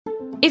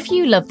If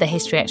you love the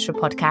History Extra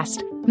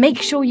podcast,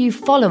 make sure you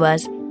follow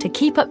us to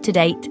keep up to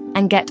date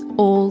and get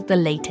all the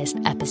latest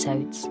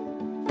episodes.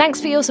 Thanks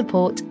for your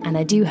support, and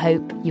I do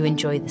hope you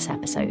enjoy this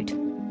episode.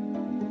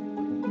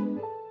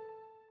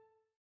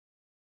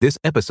 This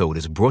episode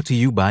is brought to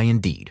you by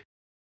Indeed.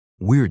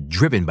 We're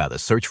driven by the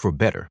search for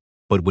better,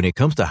 but when it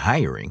comes to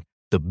hiring,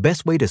 the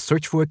best way to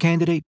search for a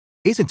candidate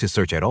isn't to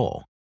search at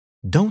all.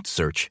 Don't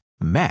search,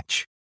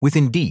 match with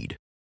Indeed.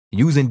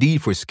 Use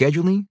Indeed for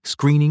scheduling,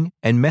 screening,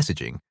 and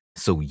messaging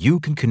so you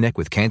can connect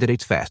with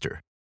candidates faster.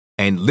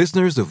 And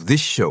listeners of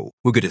this show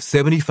will get a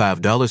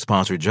 $75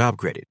 sponsored job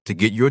credit to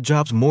get your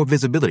jobs more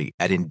visibility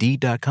at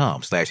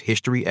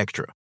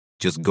Indeed.com/HistoryExtra.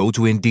 Just go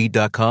to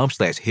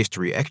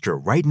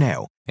Indeed.com/HistoryExtra right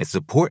now and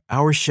support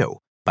our show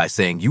by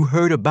saying you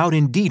heard about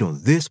Indeed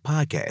on this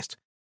podcast.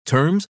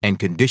 Terms and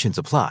conditions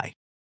apply.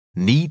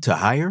 Need to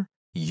hire?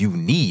 You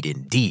need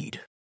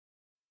Indeed.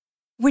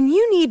 When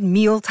you need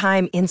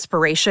mealtime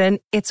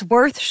inspiration, it's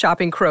worth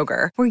shopping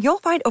Kroger, where you'll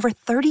find over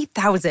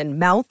 30,000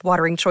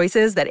 mouth-watering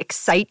choices that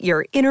excite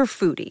your inner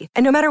foodie.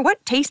 And no matter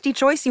what tasty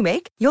choice you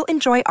make, you'll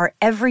enjoy our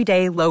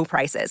everyday low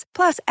prices,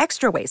 plus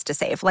extra ways to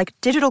save, like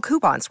digital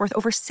coupons worth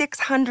over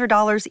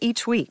 $600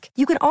 each week.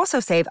 You can also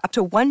save up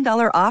to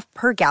 $1 off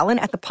per gallon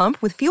at the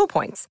pump with fuel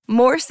points.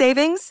 More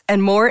savings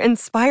and more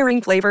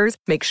inspiring flavors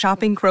make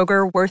shopping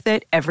Kroger worth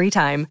it every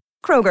time.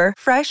 Kroger,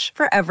 fresh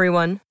for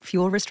everyone.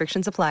 Fuel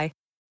restrictions apply.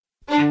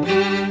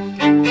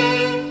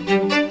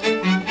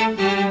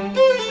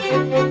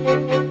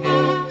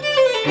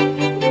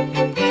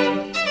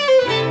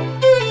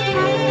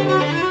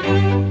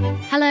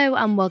 Hello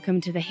and welcome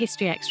to the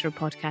History Extra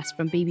podcast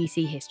from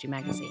BBC History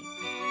Magazine.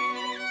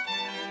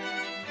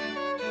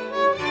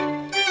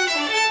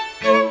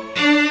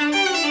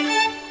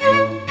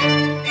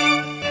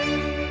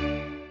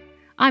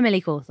 I'm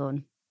Ellie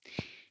Cawthorne.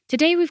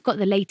 Today we've got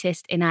the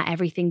latest in our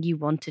Everything You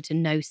Wanted to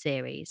Know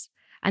series,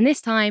 and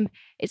this time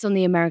it's on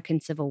the American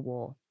Civil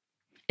War.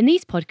 In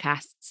these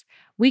podcasts,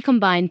 we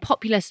combine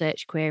popular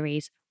search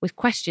queries with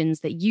questions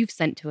that you've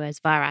sent to us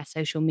via our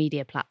social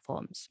media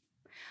platforms.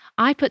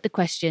 I put the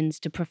questions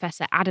to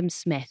Professor Adam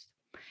Smith,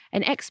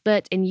 an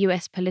expert in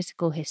US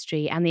political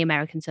history and the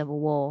American Civil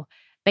War,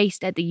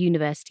 based at the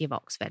University of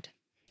Oxford.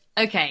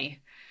 Okay,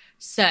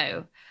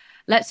 so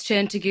let's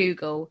turn to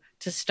Google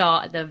to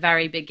start at the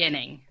very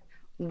beginning.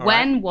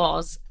 When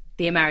was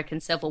the American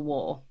Civil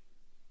War?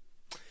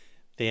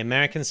 The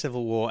American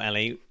Civil War,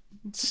 Ellie,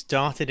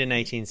 started in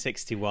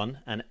 1861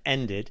 and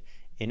ended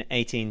in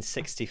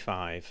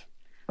 1865.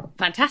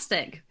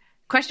 Fantastic.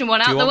 Question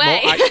one out the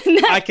way.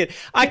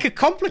 I could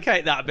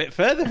complicate that a bit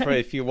further for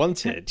if you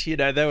wanted. You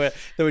know, there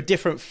were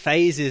different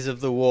phases of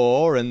the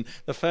war, and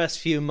the first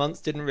few months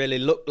didn't really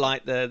look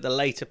like the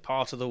later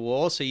part of the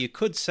war. So you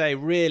could say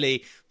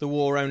really the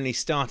war only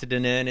started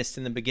in earnest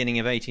in the beginning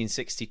of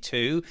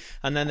 1862.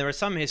 And then there are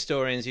some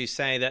historians who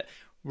say that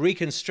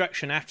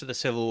Reconstruction after the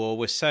Civil War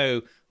was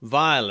so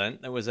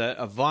violent, there was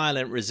a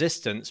violent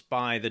resistance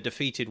by the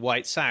defeated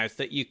white South,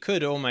 that you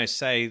could almost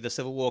say the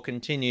Civil War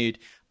continued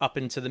up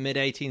into the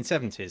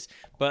mid-1870s.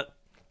 But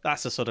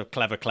that's a sort of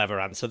clever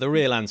answer. The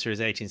real answer is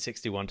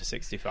 1861 to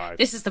 65.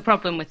 This is the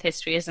problem with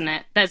history, isn't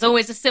it? There's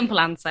always a simple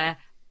answer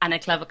and a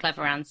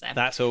clever answer.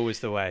 That's always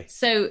the way.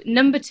 So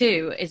number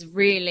two is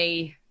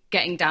really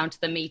getting down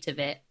to the meat of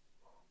it.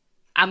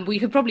 And we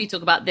could probably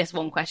talk about this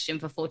one question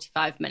for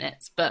 45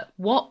 minutes, but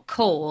what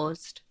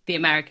caused the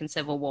American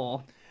Civil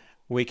War?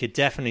 We could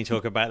definitely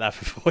talk about that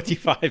for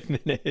 45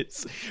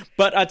 minutes.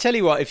 But I tell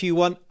you what, if you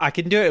want, I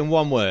can do it in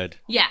one word.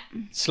 Yeah.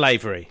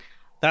 Slavery.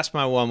 That's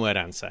my one-word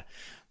answer.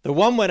 The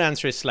one-word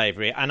answer is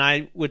slavery. And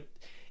I would,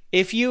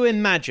 if you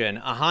imagine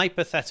a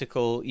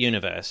hypothetical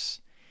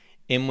universe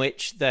in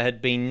which there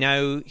had been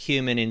no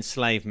human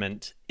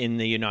enslavement in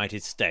the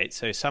United States,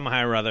 so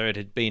somehow or other it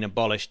had been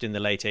abolished in the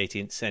late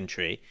 18th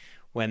century,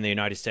 when the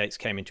United States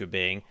came into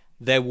being,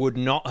 there would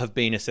not have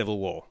been a civil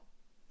war.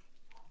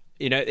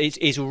 You know,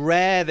 it's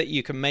rare that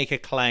you can make a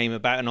claim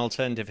about an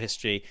alternative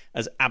history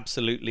as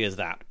absolutely as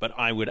that, but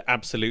I would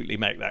absolutely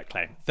make that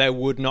claim. There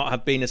would not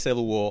have been a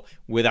civil war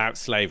without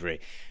slavery.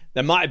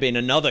 There might have been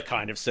another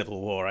kind of civil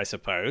war, I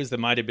suppose. There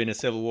might have been a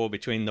civil war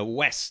between the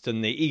West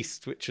and the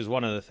East, which was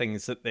one of the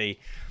things that the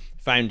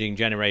founding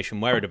generation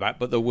worried about,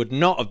 but there would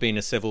not have been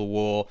a civil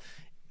war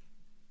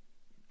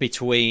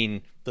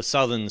between the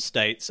southern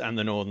states and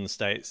the northern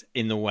states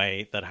in the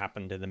way that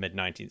happened in the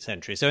mid-19th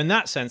century. So in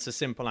that sense, the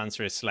simple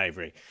answer is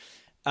slavery.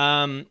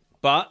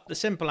 But the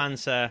simple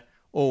answer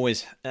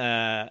always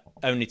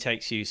only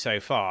takes you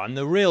so far. And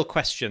the real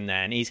question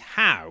then is,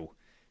 how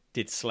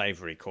did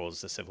slavery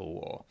cause the Civil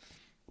War?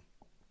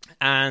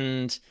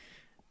 And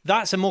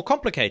that's a more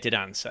complicated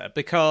answer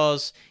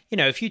because, you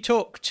know, if you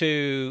talk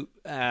to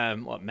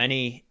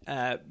many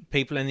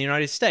people in the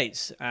United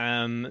States,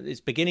 it's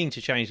beginning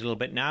to change a little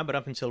bit now, but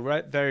up until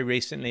very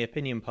recently,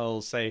 opinion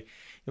polls say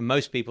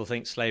most people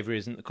think slavery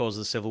isn't the cause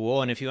of the Civil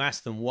War. And if you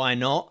ask them why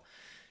not,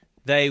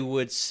 they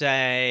would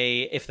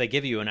say, if they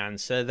give you an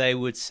answer, they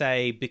would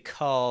say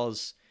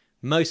because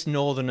most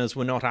Northerners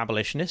were not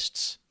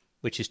abolitionists,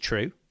 which is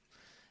true.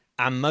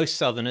 And most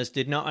Southerners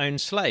did not own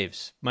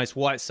slaves. Most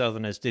white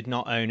Southerners did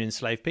not own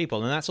enslaved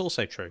people, and that's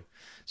also true.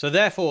 So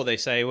therefore, they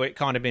say, well, it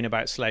can't have been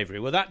about slavery.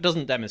 Well, that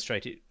doesn't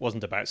demonstrate it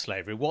wasn't about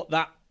slavery. What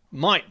that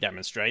might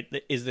demonstrate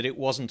is that it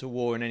wasn't a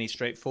war in any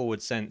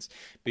straightforward sense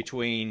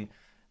between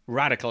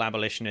radical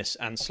abolitionists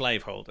and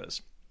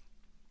slaveholders.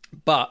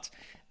 But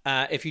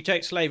if you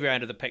take slavery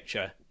out of the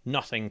picture,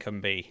 nothing can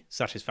be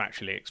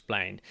satisfactorily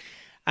explained.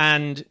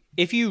 And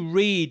if you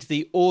read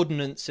the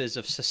Ordinances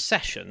of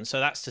Secession, so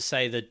that's to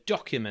say the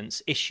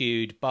documents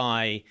issued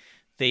by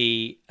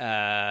the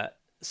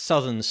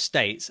southern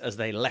states as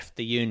they left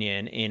the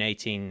Union in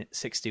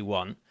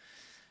 1861,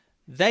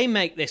 they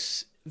make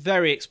this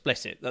very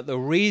explicit, that the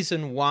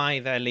reason why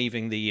they're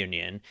leaving the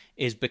Union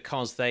is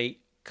because they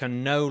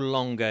can no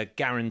longer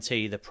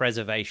guarantee the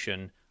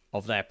preservation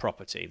of their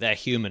property, their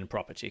human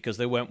property, because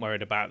they weren't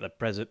worried about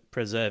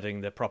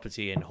preserving the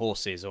property in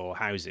horses or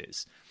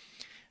houses.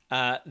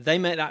 They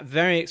make that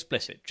very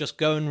explicit. Just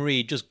go and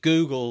read, just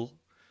Google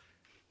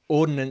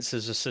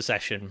Ordinances of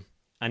Secession,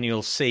 and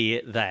you'll see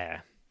it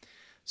there.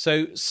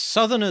 So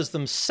Southerners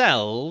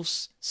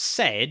themselves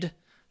said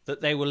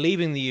that they were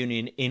leaving the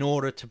Union in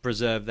order to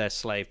preserve their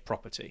slave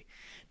property.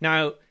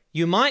 Now,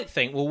 you might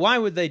think, well, why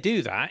would they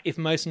do that if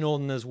most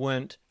Northerners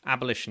weren't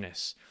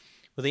abolitionists?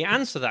 Well, the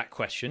answer to that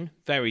question,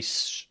 very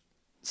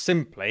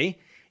simply,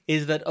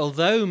 is that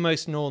although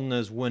most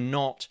Northerners were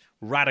not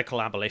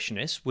radical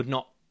abolitionists, would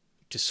not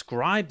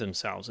describe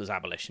themselves as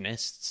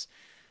abolitionists,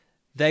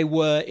 they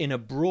were, in a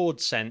broad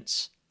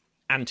sense,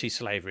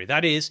 anti-slavery.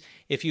 That is,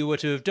 if you were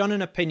to have done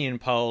an opinion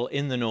poll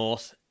in the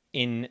North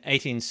in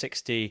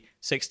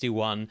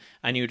 1860-61,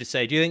 and you were to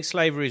say, do you think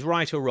slavery is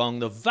right or wrong,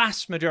 the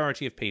vast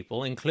majority of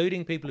people,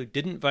 including people who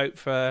didn't vote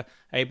for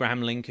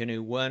Abraham Lincoln,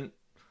 who weren't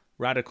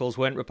radicals,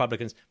 weren't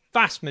Republicans,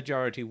 vast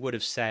majority would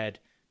have said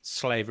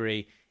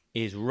slavery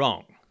is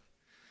wrong.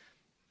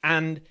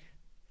 And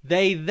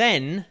they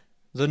then,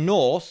 the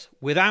North,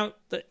 without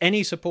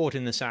any support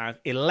in the South,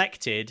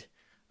 elected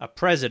a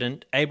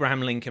president,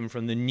 Abraham Lincoln,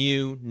 from the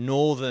new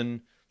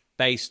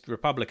Northern-based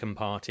Republican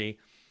Party,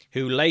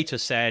 who later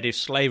said, if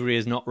slavery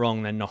is not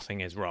wrong, then nothing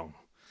is wrong,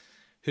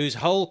 whose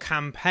whole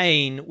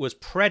campaign was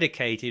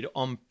predicated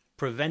on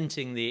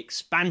preventing the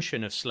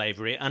expansion of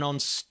slavery and on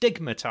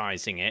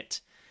stigmatizing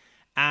it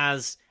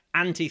as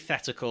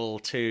antithetical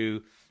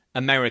to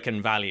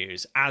American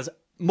values, as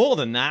more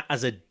than that,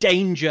 as a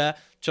danger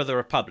to the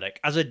Republic,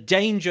 as a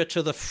danger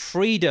to the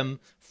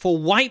freedom for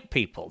white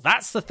people.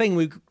 That's the thing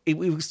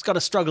we've got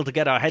to struggle to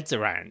get our heads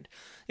around.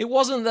 It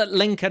wasn't that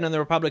Lincoln and the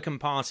Republican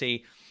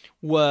Party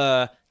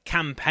were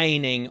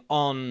campaigning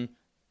on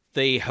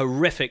the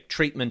horrific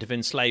treatment of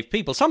enslaved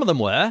people. Some of them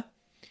were.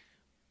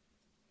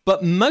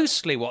 But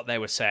mostly what they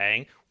were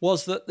saying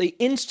was that the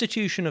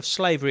institution of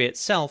slavery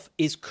itself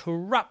is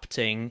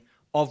corrupting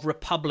of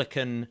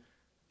Republican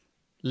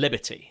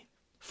liberty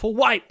for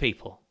white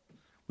people.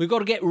 We've got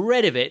to get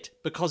rid of it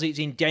because it's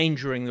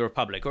endangering the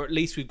Republic, or at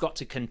least we've got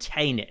to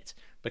contain it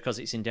because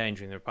it's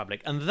endangering the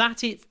Republic. And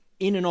that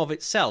in and of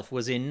itself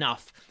was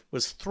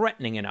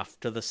threatening enough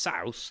to the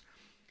South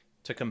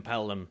to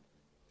compel them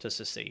to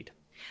secede.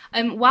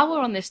 While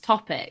we're on this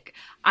topic,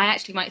 I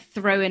actually might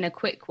throw in a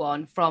quick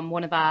one from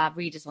one of our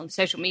readers on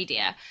social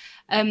media,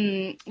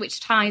 which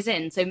ties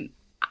in. So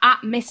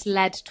at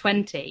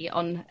Misled20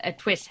 on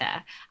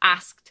Twitter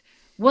asked,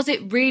 was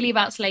it really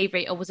about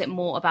slavery or was it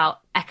more about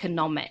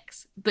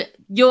economics? But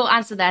your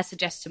answer there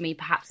suggests to me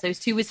perhaps those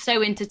two were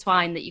so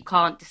intertwined that you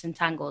can't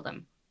disentangle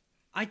them.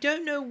 I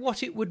don't know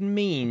what it would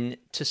mean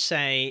to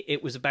say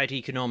it was about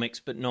economics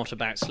but not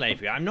about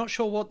slavery. I'm not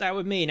sure what that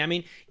would mean. I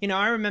mean,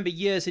 I remember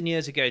years and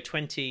years ago,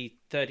 20,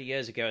 30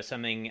 years ago or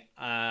something,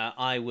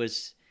 I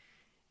was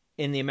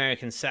in the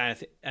American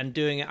South and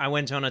I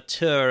went on a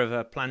tour of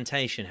a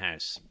plantation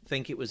house. I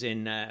think it was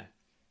in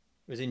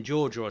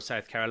Georgia or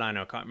South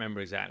Carolina, I can't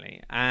remember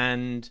exactly.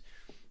 And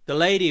the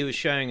lady who was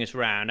showing us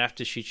around,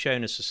 after she'd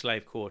shown us the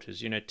slave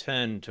quarters,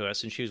 turned to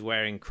us and she was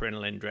wearing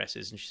crinoline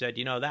dresses. And she said,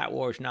 that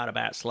war is not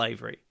about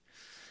slavery.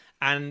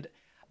 And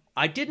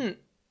I didn't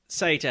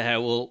say to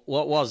her, well,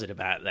 what was it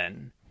about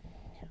then?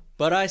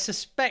 But I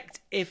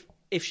suspect if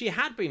she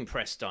had been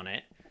pressed on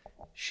it,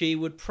 she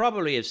would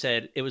probably have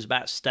said it was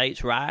about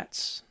states'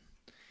 rights.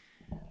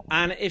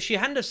 And if she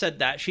hadn't have said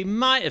that, she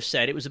might have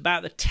said it was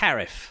about the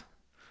tariff.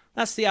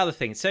 That's the other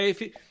thing. So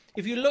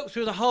if you look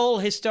through the whole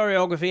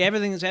historiography,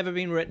 everything that's ever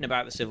been written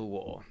about the Civil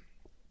War,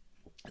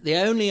 the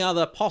only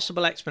other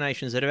possible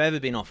explanations that have ever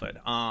been offered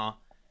are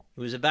it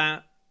was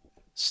about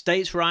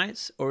states'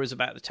 rights or it was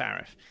about the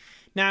tariff.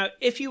 Now,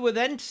 if you were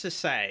then to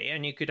say,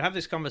 and you could have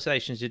this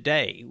conversation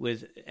today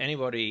with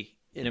anybody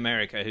in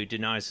America who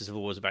denies the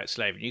Civil War was about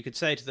slavery, you could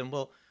say to them,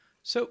 well,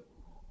 so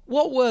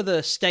what were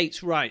the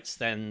states' rights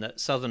then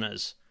that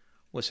Southerners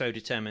were so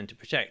determined to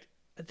protect?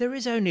 There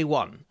is only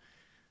one.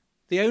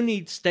 The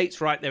only states'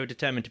 right they were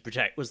determined to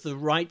protect was the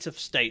right of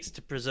states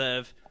to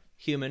preserve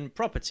human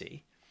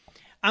property.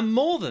 And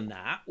more than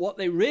that, what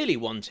they really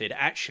wanted,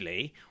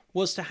 actually,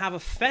 was to have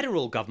a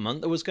federal government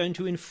that was going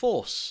to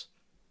enforce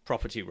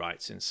property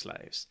rights in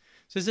slaves.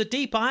 So there's a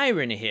deep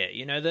irony here,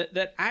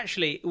 that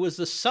actually it was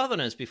the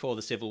Southerners before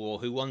the Civil War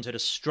who wanted a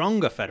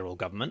stronger federal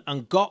government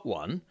and got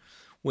one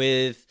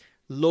with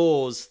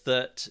laws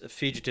that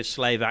Fugitive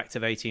Slave Act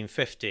of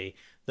 1850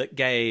 that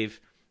gave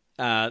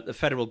the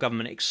federal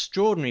government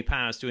extraordinary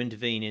powers to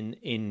intervene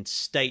in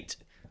state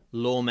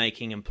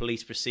lawmaking and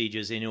police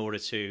procedures in order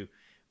to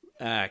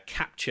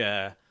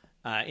capture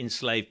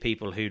enslaved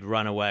people who'd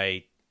run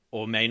away,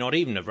 or may not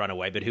even have run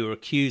away, but who were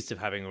accused of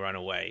having run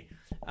away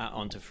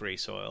onto free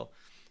soil.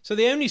 So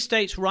the only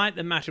states' right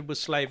that mattered was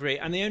slavery,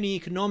 and the only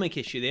economic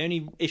issue, the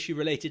only issue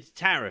related to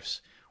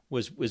tariffs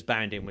was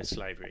bound in with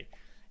slavery.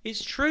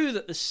 It's true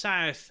that the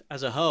South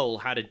as a whole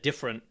had a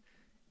different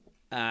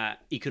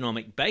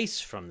economic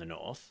base from the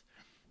North.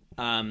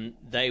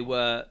 They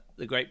were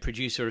the great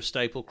producer of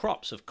staple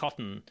crops, of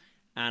cotton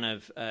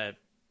and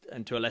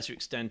and to a lesser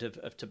extent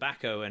of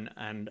tobacco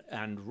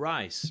and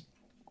rice.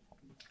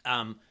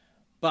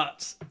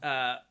 But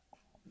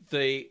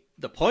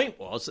the point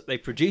was that they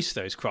produced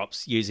those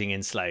crops using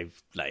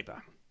enslaved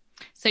labour.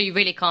 So you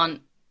really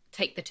can't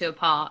take the two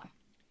apart.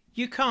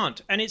 You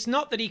can't. And it's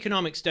not that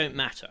economics don't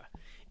matter.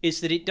 It's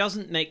that it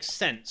doesn't make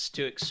sense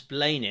to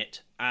explain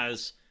it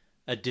as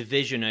a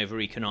division over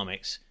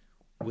economics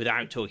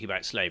without talking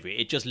about slavery.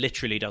 It just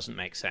literally doesn't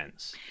make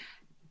sense.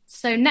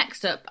 So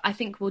next up, I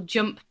think we'll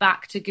jump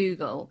back to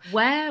Google.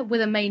 Where were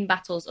the main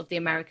battles of the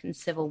American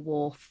Civil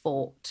War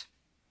fought?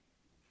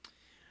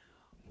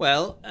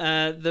 Well,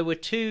 there were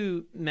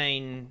two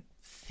main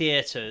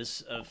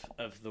theatres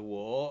of the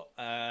war,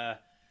 to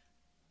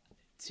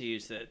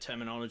use the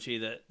terminology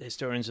that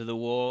historians of the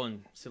war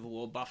and Civil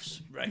War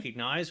buffs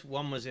recognise.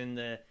 One was in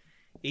the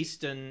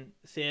Eastern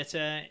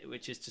Theatre,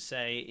 which is to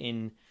say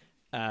in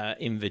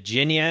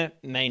Virginia,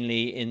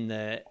 mainly in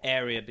the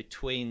area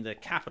between the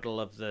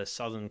capital of the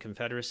Southern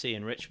Confederacy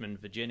in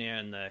Richmond, Virginia,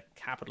 and the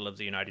capital of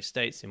the United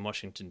States in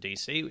Washington,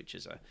 D.C., which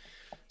is a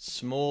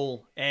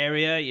small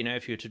area.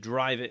 If you were to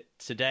drive it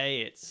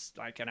today, it's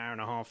like an hour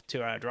and a half,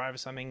 2-hour drive or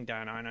something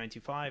down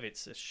I-95.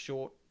 It's a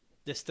short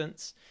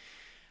distance.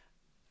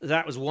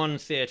 That was one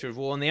theatre of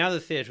war. And the other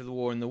theatre of the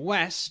war in the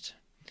West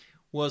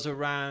was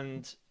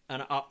around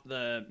and up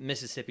the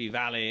Mississippi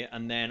Valley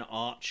and then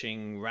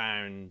arching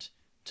round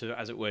to,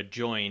 as it were,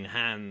 join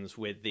hands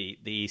with the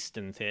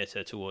Eastern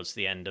Theatre towards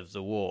the end of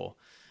the war.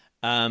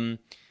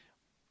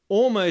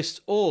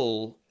 Almost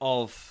all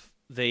of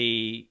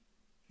the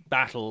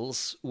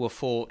battles were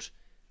fought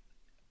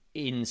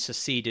in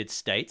seceded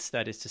states,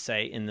 that is to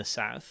say, in the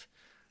South.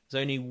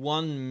 There's only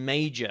one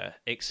major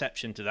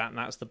exception to that, and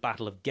that's the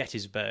Battle of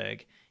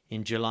Gettysburg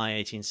in July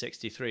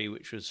 1863,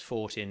 which was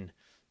fought in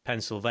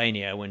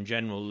Pennsylvania when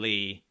General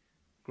Lee,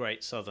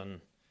 great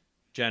Southern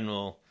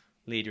general,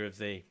 leader of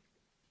the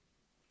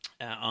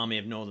Army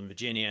of Northern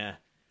Virginia,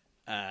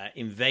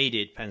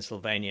 invaded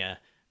Pennsylvania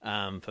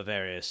for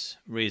various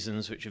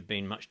reasons, which have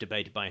been much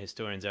debated by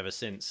historians ever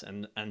since,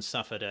 and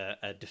suffered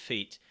a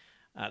defeat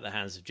at the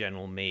hands of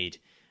General Meade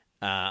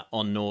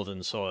on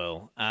northern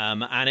soil.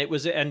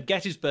 And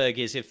Gettysburg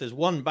is, if there's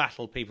one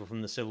battle people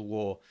from the Civil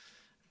War,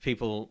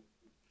 people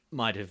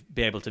might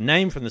be able to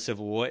name from the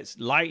Civil War, it's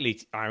likely,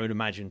 I would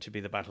imagine, to be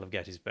the Battle of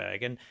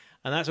Gettysburg. And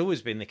that's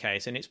always been the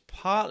case. And it's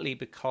partly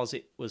because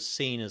it was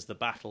seen as the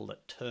battle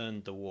that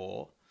turned the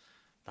war,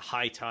 the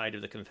high tide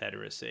of the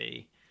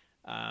Confederacy,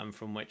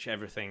 from which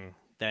everything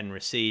then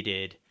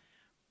receded.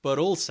 But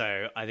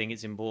also, I think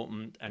it's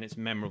important and it's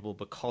memorable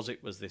because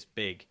it was this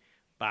big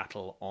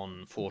battle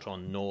fought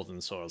on northern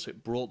soil. So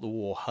it brought the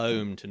war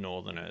home to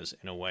Northerners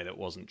in a way that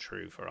wasn't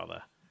true for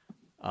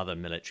other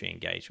military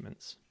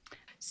engagements.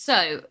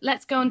 So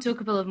let's go on to a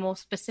couple of more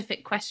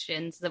specific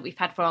questions that we've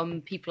had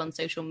from people on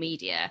social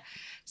media.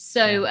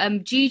 So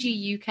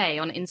Gigi UK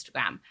on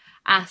Instagram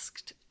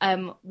asked,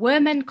 were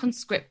men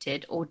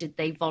conscripted or did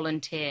they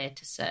volunteer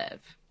to serve?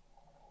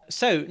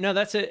 So, no,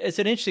 it's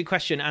an interesting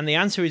question, and the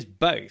answer is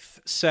both.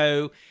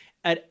 So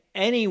at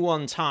any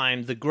one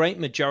time, the great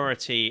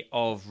majority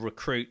of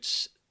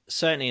recruits,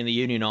 certainly in the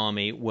Union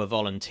Army, were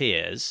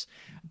volunteers,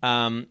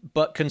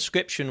 but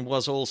conscription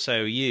was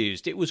also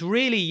used. It was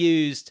really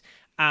used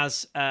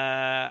as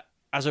a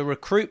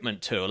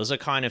recruitment tool, as a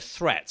kind of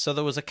threat. So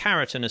there was a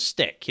carrot and a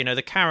stick.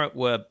 The carrot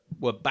were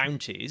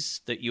bounties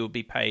that you would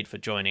be paid for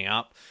joining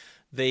up.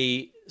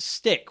 The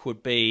stick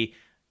would be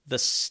the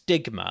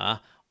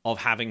stigma of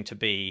having to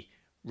be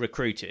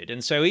recruited.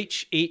 And so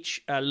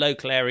each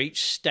local area,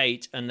 each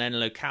state and then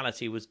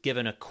locality was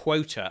given a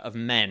quota of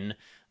men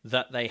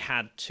that they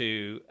had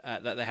to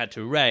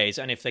raise.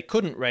 And if they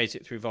couldn't raise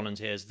it through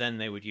volunteers, then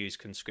they would use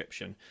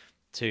conscription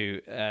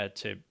to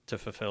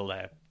fulfill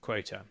their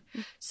quota.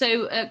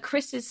 So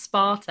Chris's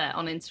Sparta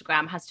on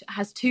Instagram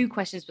has two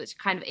questions which are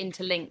kind of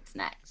interlinked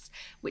next,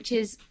 which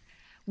is,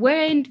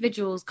 were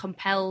individuals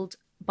compelled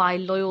by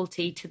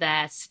loyalty to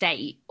their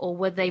state, or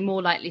were they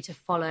more likely to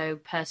follow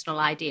personal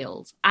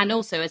ideals? And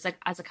also, as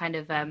a kind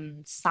of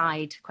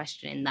side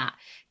question in that,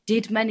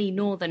 did many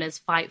Northerners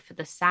fight for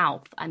the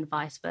South and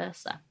vice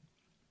versa?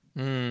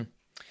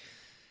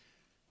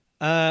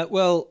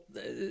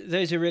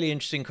 Those are really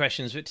interesting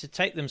questions, but to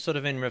take them sort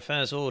of in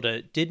reverse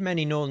order, did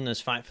many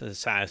Northerners fight for the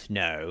South?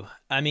 No.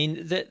 I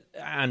mean,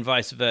 and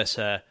vice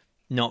versa,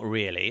 not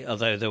really,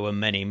 although there were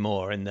many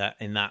more in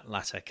that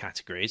latter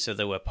category. So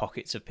there were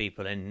pockets of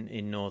people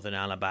in northern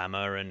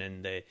Alabama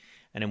and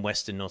in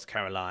western North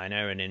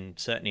Carolina and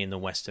certainly in the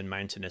western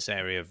mountainous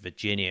area of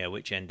Virginia,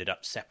 which ended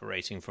up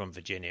separating from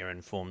Virginia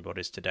and formed what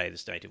is today the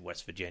state of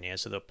West Virginia.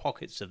 So there are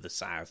pockets of the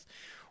South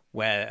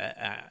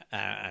where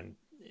and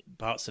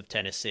parts of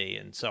Tennessee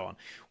and so on,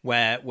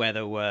 where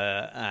there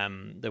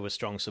was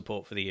strong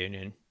support for the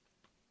Union.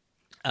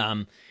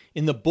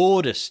 In the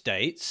border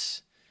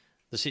states,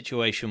 the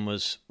situation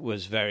was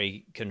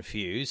very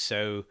confused.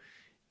 So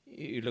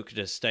you look at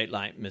a state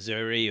like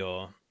Missouri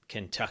or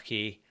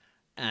Kentucky,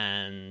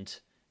 and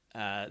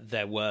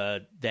there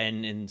were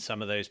then in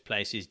some of those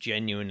places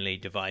genuinely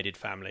divided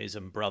families,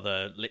 and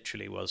brother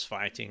literally was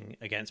fighting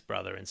against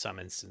brother in some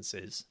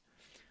instances.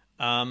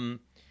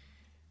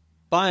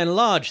 By and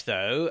large,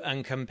 though,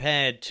 and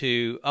compared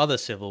to other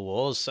civil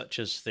wars, such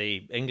as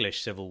the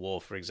English Civil War,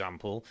 for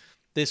example,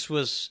 this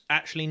was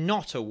actually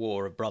not a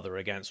war of brother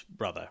against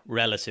brother,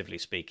 relatively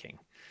speaking.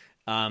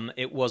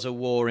 It was a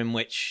war in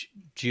which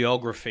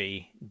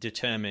geography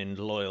determined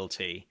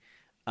loyalty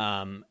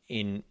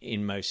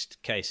in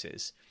most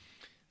cases.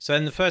 So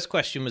then the first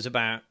question was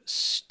about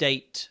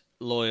state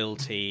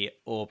loyalty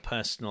or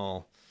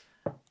personal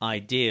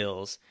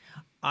ideals.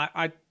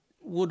 I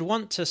would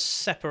want to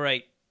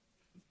separate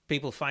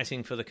people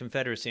fighting for the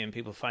Confederacy and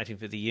people fighting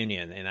for the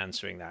Union in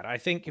answering that. I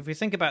think if we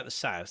think about the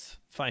South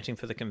fighting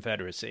for the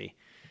Confederacy,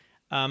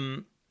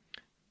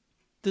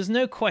 there's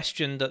no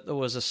question that there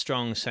was a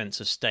strong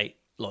sense of state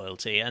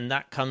loyalty, and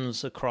that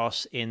comes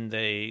across in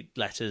the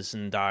letters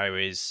and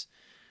diaries,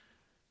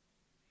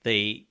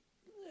 the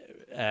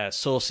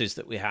sources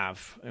that we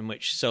have in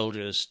which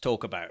soldiers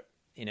talk about,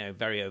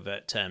 very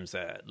overt terms,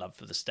 their love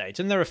for the state.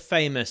 And there are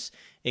famous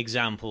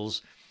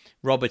examples.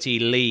 Robert E.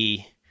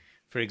 Lee,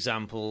 for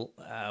example,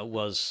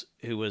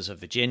 who was a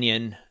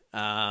Virginian,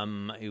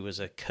 who was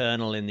a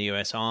colonel in the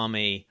U.S.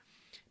 Army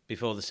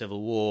before the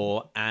Civil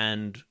War,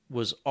 and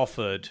was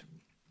offered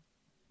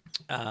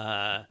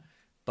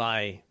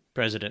by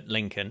President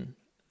Lincoln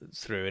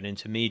through an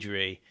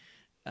intermediary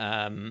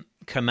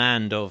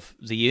command of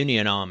the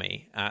Union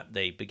Army at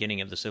the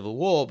beginning of the Civil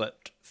War,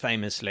 but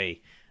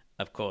famously,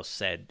 of course,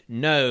 said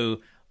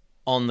no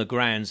on the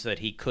grounds that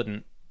he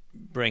couldn't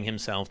bring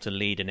himself to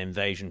lead an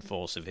invasion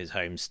force of his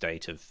home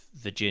state of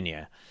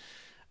Virginia.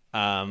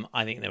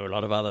 I think there were a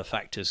lot of other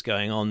factors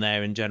going on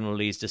there in General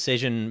Lee's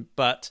decision,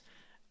 but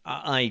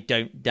I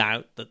don't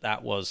doubt that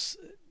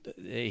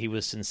he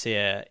was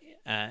sincere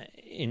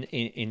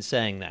in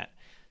saying that.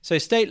 So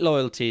state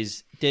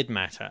loyalties did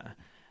matter.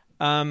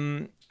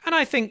 And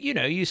I think,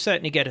 you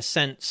certainly get a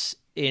sense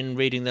in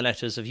reading the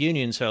letters of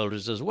Union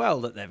soldiers as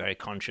well that they're very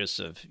conscious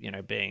of,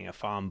 being a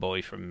farm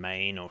boy from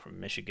Maine or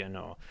from Michigan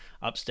or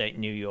upstate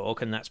New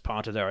York, and that's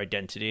part of their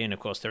identity. And of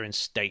course, they're in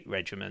state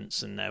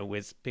regiments and they're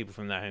with people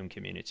from their home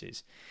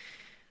communities.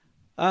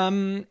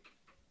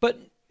 But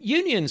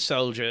Union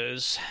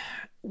soldiers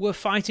were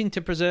fighting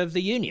to preserve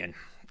the Union.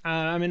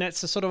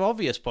 That's a sort of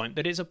obvious point,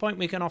 but it's a point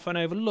we can often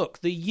overlook.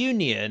 The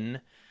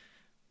Union,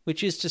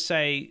 which is to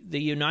say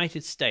the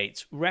United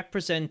States,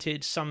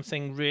 represented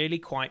something really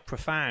quite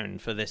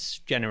profound for this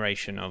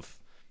generation of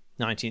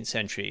 19th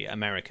century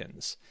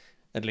Americans,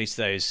 at least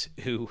those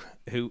who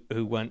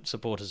weren't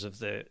supporters of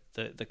the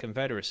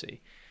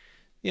Confederacy.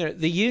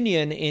 The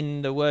Union,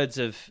 in the words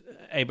of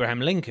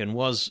Abraham Lincoln,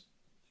 was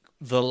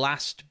the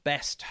last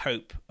best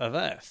hope of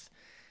Earth.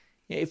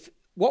 If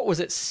what was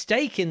at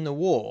stake in the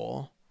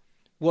war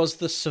was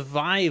the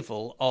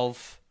survival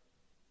of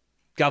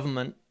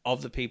government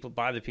of the people,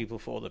 by the people,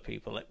 for the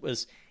people. It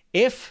was,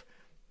 if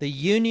the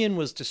Union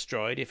was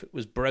destroyed, if it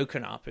was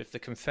broken up, if the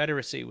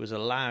Confederacy was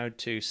allowed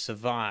to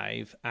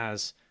survive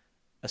as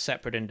a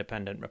separate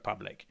independent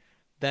republic,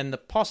 then the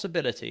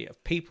possibility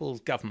of people's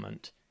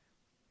government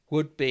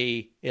would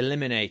be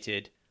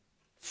eliminated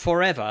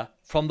forever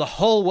from the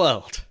whole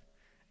world.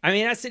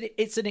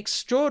 It's an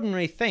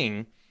extraordinary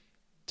thing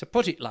to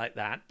put it like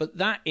that, but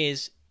that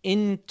is,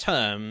 in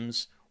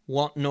terms,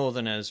 what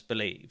Northerners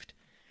believed.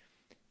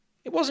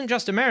 It wasn't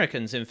just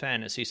Americans, in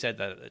fairness, who said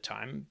that at the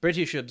time.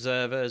 British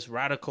observers,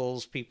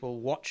 radicals, people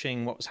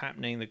watching what was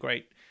happening, the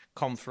great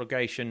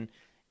conflagration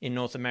in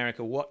North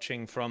America,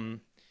 watching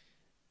from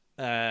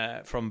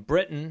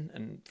Britain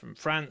and from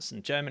France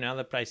and Germany and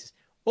other places,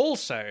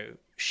 also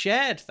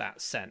shared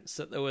that sense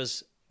that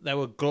there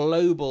were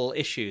global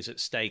issues at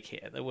stake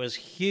here. There was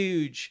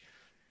huge...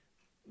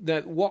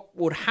 that what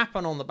would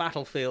happen on the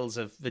battlefields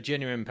of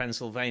Virginia and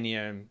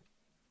Pennsylvania,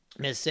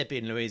 Mississippi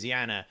and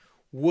Louisiana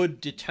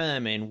would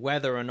determine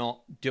whether or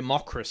not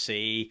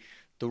democracy,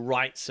 the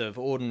rights of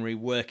ordinary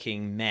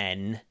working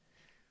men,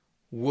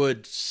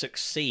 would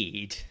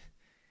succeed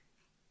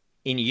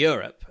in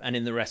Europe and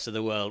in the rest of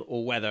the world,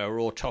 or whether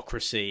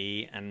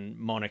autocracy and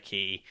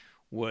monarchy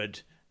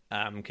would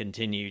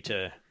continue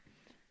to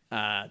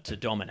to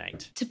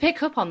dominate. To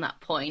pick up on that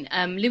point,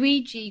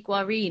 Luigi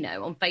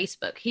Guarino on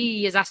Facebook,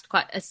 he has asked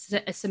quite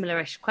a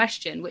similar-ish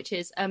question, which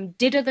is,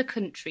 did other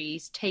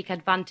countries take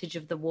advantage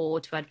of the war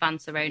to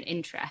advance their own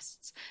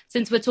interests?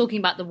 Since we're talking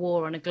about the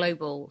war on a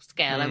global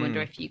scale, I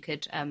wonder if you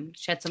could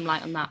shed some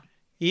light on that.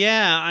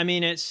 Yeah, I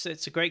mean, it's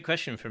a great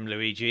question from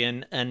Luigi,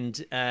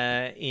 and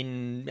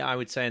I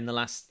would say in the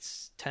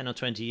last 10 or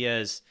 20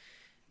 years,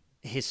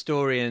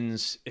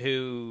 historians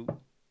who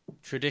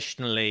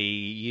traditionally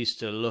used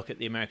to look at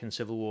the American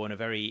Civil War in a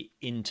very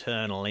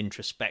internal,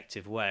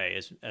 introspective way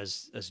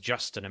as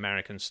just an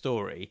American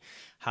story,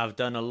 have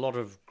done a lot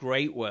of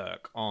great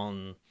work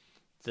on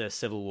the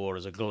Civil War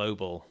as a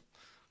global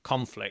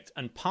conflict.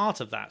 And part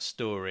of that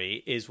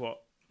story is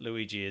what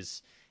Luigi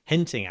is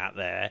hinting at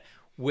there,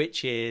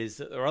 which is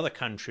that there are other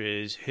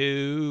countries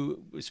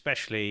who,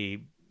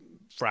 especially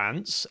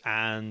France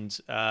and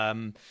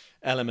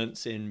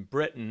elements in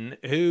Britain,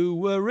 who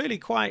were really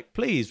quite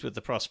pleased with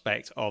the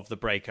prospect of the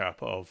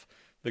breakup of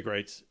the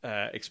great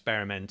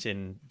experiment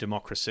in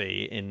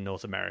democracy in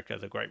North America,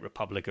 the Great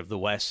Republic of the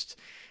West.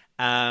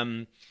 I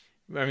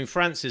mean,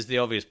 France is the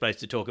obvious place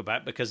to talk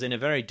about because in a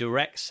very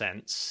direct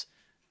sense,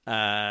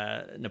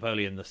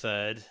 Napoleon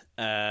III,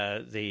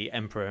 the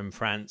emperor in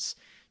France,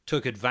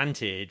 took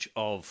advantage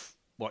of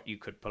what you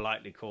could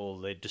politely call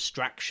the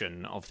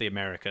distraction of the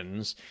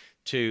Americans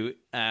to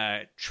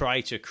try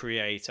to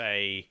create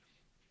a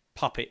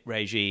puppet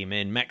regime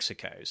in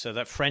Mexico. So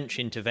that French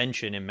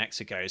intervention in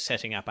Mexico,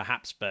 setting up a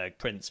Habsburg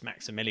Prince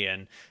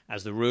Maximilian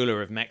as the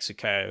ruler of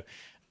Mexico,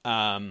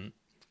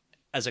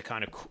 as a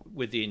kind of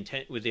with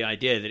the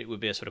idea that it would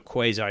be a sort of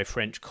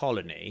quasi-French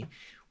colony,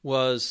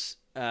 was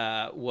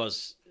a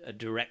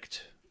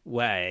direct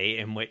way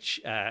in which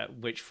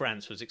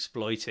France was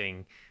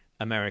exploiting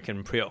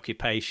American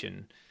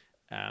preoccupation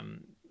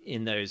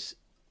in the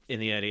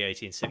early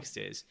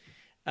 1860s.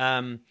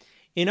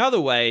 In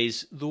other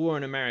ways, the war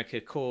in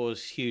America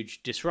caused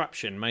huge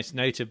disruption, most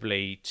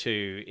notably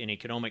in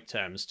economic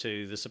terms,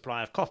 to the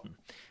supply of cotton,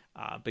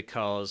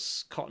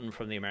 because cotton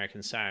from the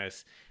American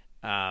South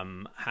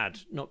had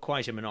not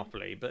quite a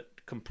monopoly, but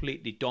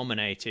completely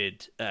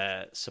dominated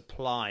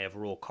supply of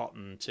raw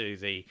cotton to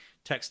the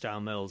textile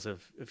mills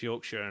of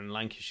Yorkshire and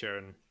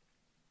Lancashire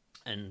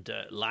and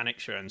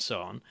Lanarkshire and so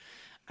on.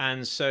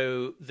 And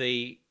so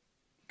the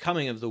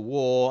coming of the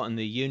war and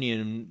the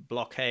Union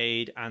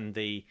blockade and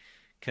the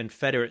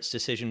Confederates'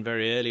 decision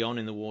very early on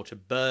in the war to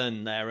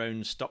burn their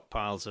own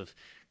stockpiles of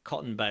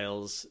cotton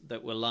bales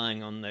that were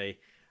lying on the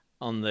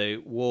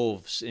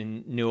wharves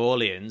in New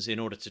Orleans in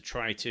order to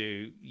try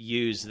to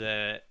use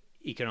their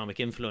economic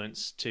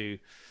influence to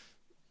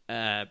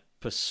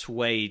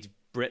persuade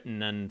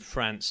Britain and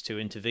France to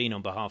intervene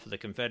on behalf of the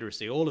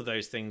Confederacy. All of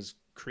those things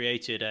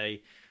created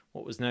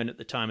what was known at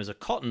the time as a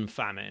cotton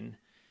famine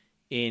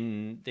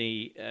in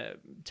the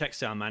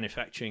textile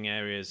manufacturing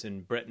areas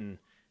in Britain.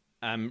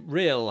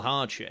 Real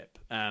hardship,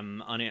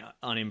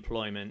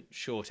 unemployment,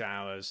 short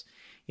hours.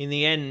 In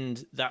the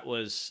end,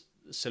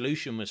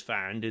 solution was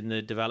found in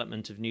the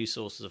development of new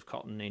sources of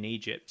cotton in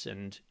Egypt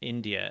and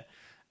India.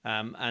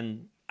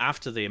 And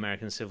after the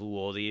American Civil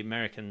War, the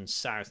American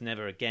South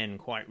never again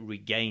quite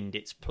regained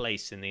its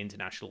place in the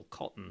international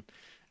cotton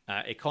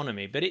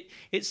economy. But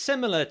it's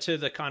similar to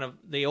the kind of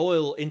the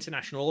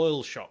international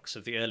oil shocks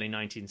of the early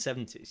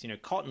 1970s. You know,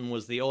 cotton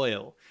was the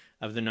oil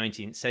of the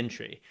 19th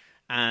century.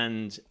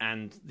 And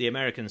the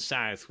American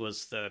South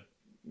was the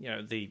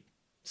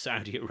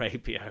Saudi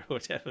Arabia or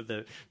whatever,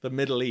 the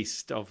Middle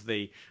East of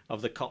the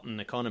cotton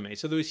economy.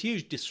 So there was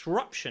huge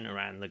disruption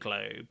around the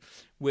globe,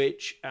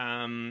 which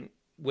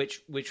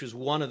was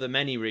one of the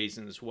many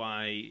reasons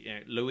why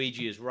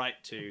Luigi is right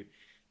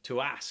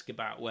to ask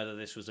about whether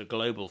this was a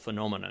global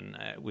phenomenon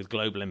with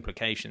global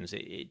implications.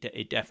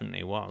 It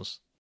definitely was.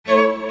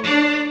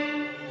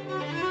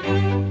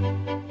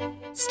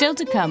 Still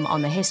to come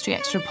on the History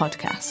Extra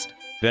podcast.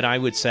 But I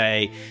would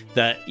say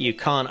that you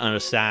can't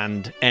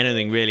understand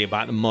anything really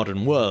about the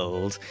modern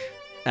world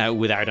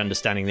without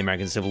understanding the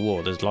American Civil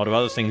War. There's a lot of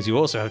other things you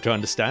also have to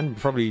understand,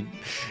 probably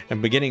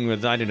beginning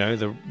with, I don't know,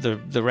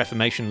 the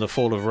Reformation, the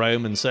fall of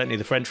Rome, and certainly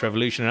the French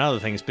Revolution and other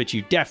things, but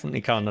you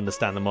definitely can't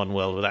understand the modern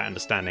world without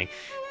understanding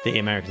the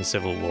American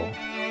Civil War.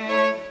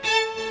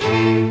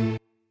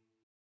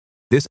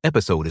 This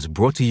episode is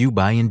brought to you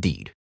by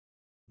Indeed.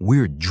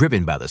 We're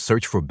driven by the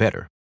search for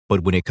better,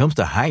 but when it comes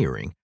to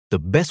hiring, the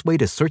best way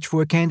to search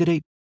for a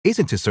candidate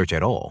isn't to search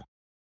at all.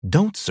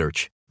 Don't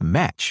search,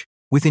 match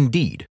with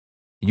Indeed.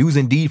 Use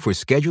Indeed for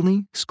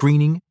scheduling,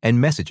 screening, and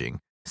messaging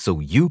so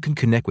you can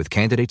connect with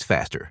candidates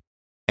faster.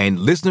 And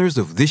listeners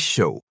of this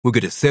show will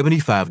get a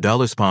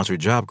 $75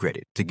 sponsored job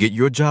credit to get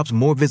your jobs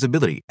more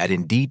visibility at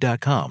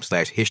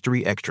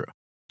Indeed.com/HistoryExtra.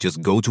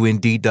 Just go to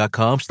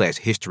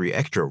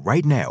Indeed.com/HistoryExtra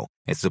right now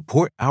and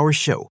support our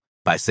show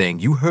by saying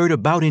you heard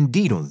about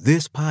Indeed on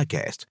this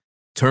podcast.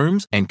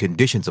 Terms and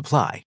conditions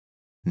apply.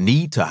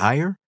 Need to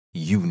hire?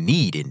 You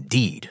need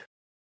Indeed.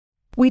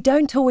 We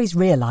don't always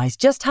realize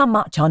just how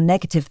much our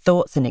negative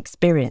thoughts and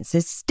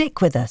experiences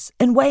stick with us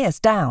and weigh us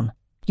down.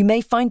 you may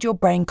find your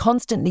brain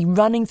constantly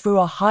running through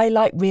a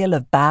highlight reel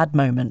of bad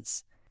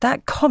moments.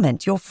 That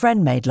comment your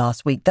friend made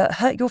last week that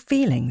hurt your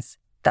feelings.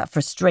 That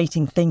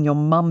frustrating thing your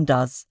mum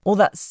does. Or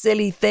that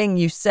silly thing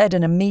you said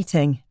in a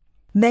meeting.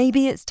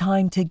 Maybe it's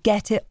time to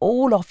get it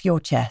all off your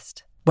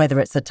chest. Whether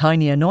it's a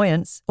tiny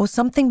annoyance or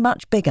something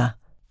much bigger,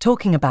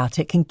 talking about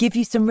it can give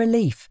you some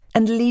relief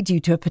and lead you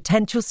to a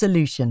potential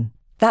solution.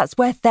 That's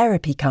where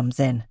therapy comes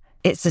in.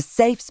 It's a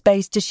safe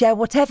space to share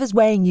whatever's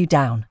weighing you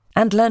down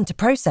and learn to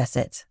process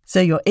it,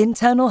 so your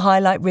internal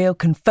highlight reel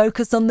can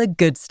focus on the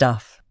good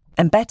stuff.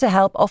 And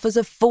BetterHelp offers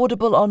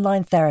affordable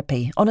online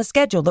therapy on a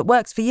schedule that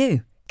works for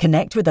you.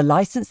 Connect with a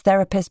licensed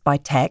therapist by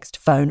text,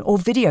 phone, or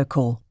video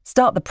call.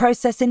 Start the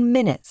process in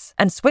minutes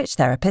and switch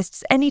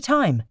therapists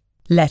anytime.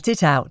 Let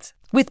it out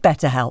with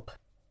BetterHelp.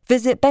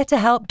 Visit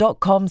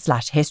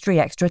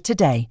betterhelp.com/historyextra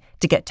today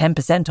to get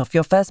 10% off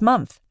your first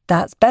month.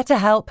 That's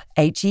BetterHelp,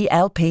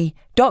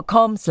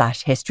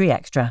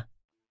 HELP.com/historyextra.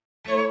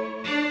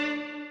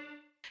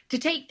 To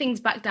take things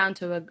back down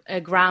to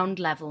a ground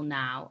level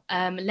now,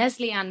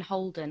 Leslie Ann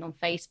Holden on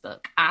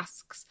Facebook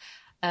asks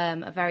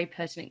a very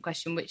pertinent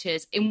question, which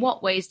is, in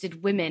what ways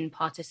did women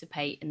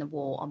participate in the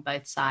war on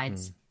both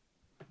sides?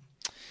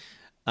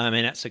 I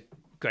mean, that's a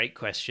great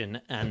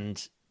question.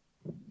 And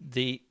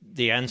the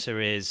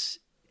answer is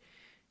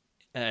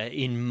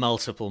in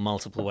multiple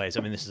ways.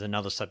 I mean, this is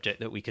another subject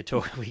that we could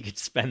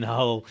spend the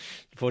whole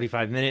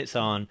 45 minutes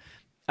on.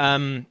 I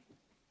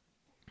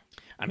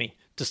mean,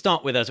 to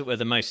start with, as it were,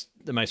 the most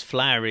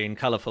flowery and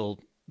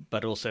colourful,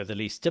 but also the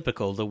least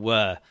typical, there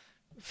were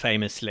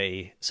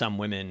famously some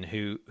women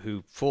who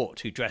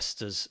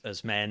dressed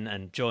as men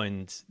and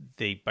joined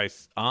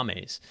both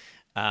armies.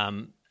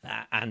 And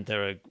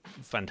there's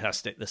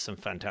some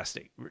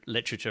fantastic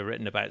literature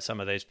written about some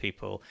of those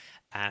people,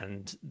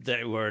 and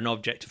they were an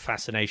object of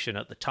fascination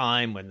at the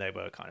time when they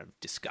were kind of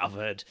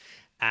discovered,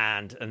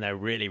 and they're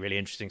really, really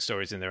interesting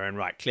stories in their own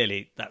right.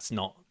 Clearly, that's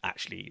not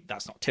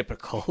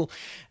typical.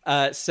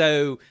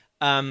 Women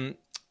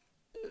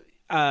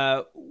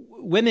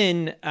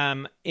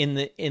on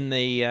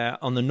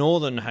the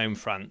northern home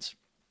front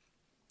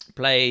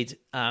played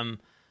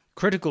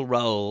critical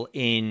role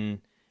in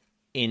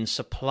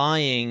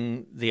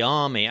supplying the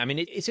army. I mean,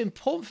 it's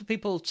important for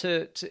people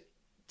to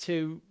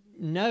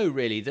know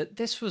really that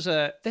this was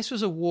a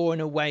war in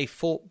a way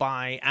fought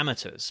by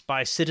amateurs,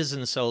 by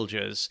citizen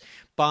soldiers,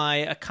 by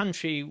a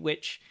country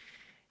which,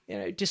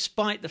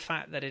 despite the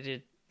fact that it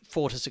had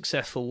fought a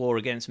successful war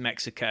against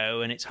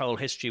Mexico and its whole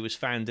history was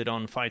founded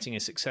on fighting a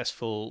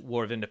successful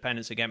war of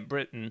independence against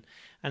Britain,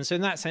 and so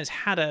in that sense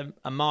had a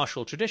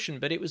martial tradition,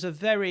 but it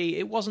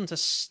wasn't a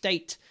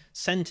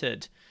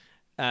state-centered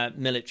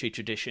military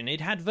tradition.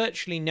 It had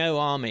virtually no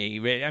army.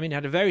 I mean, it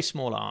had a very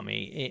small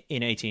army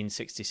in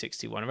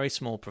 1860-61, a very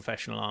small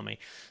professional army.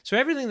 So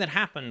everything that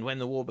happened when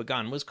the war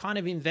began was kind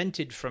of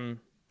invented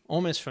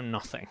almost from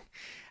nothing.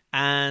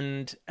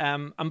 And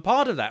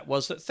part of that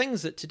was that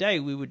things that today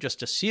we would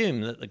just assume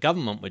that the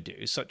government would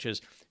do, such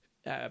as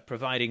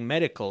providing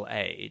medical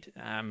aid,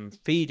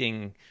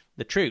 feeding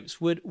the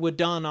troops, were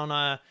done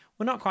not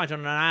quite on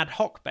an ad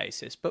hoc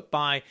basis, but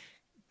by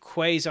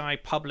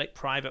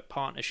quasi-public-private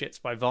partnerships,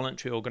 by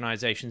voluntary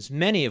organizations,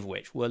 many of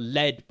which were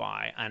led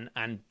by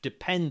and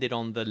depended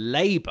on the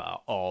labor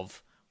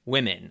of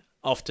women,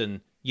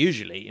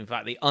 usually, in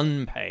fact, the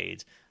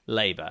unpaid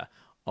labor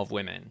of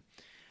women.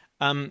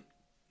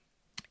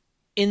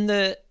 In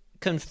the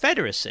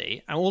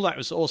Confederacy, and all that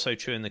was also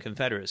true in the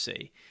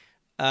Confederacy,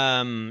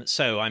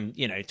 so I'm,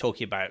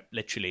 talking about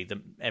literally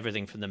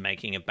everything from the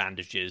making of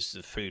bandages,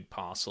 the food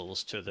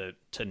parcels, to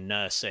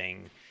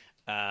nursing,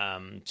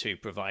 to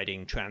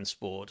providing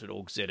transport and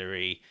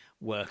auxiliary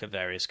work of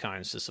various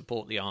kinds to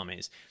support the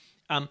armies.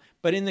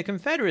 But in the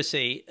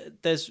Confederacy,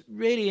 there's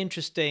really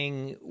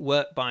interesting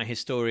work by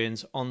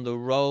historians on the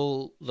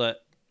role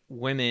that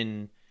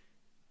women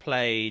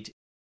played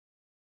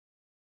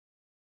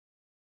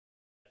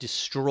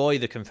destroy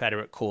the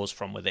Confederate cause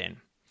from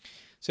within.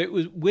 So it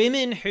was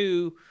women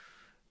who,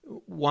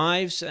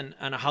 wives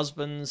and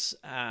husbands,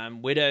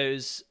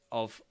 widows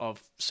of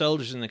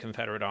soldiers in the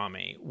Confederate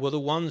Army, were the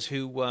ones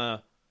who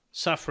were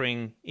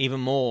suffering even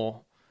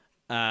more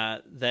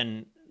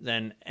than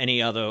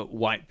any other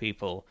white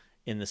people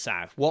in the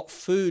South. What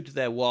food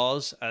there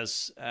was,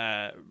 as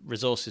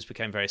resources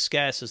became very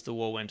scarce as the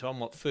war went on,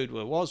 what food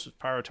there was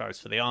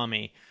prioritized for the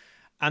army,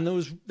 and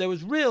there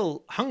was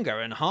real hunger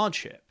and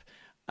hardship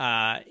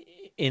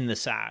in the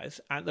South.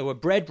 And there were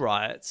bread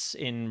riots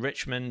in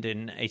Richmond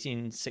in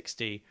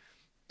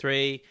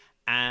 1863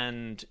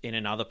 and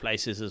in other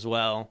places as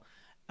well.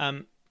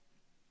 And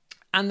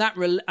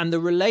the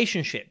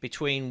relationship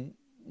between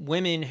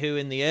women who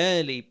in the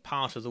early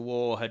part of the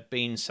war had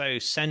been so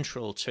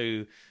central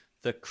to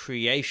the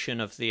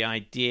creation of the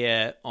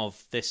idea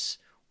of this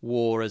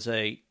war as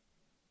a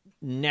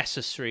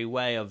necessary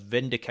way of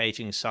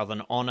vindicating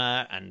Southern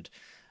honor and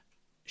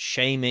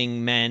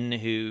shaming men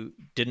who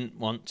didn't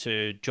want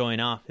to join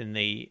up in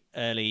the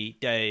early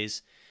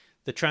days.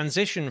 The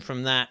transition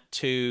from that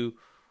to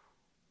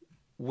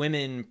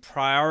women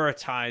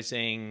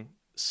prioritizing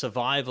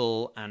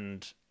survival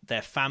and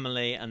their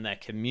family and their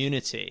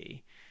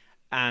community,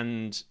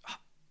 and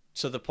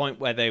to the point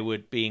where they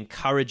would be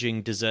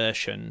encouraging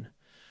desertion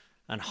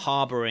and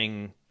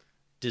harboring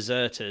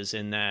deserters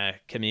in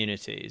their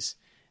communities.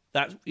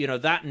 That, you know,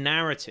 that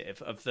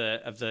narrative of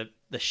the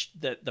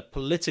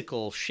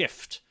political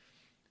shift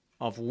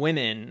of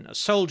women,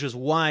 soldiers'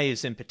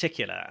 wives in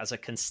particular, as a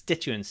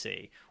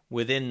constituency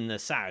within the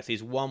South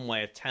is one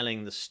way of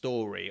telling the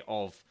story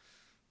of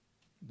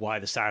why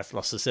the South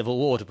lost the Civil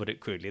War, to put it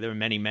crudely. There are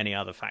many, many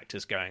other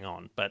factors going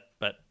on, but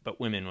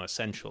women were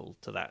central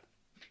to that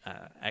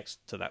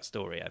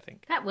story, I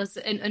think. That was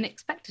an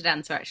unexpected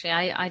answer, actually.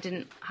 I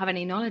didn't have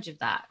any knowledge of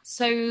that.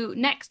 So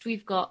next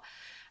we've got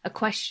a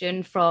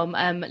question from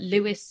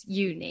Lewis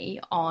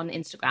Uni on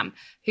Instagram,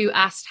 who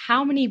asked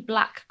how many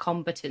black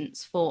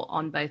combatants fought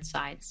on both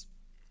sides.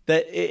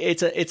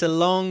 It's a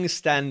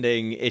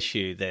long-standing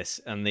issue,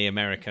 this, and the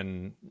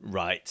American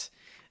right.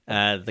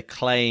 The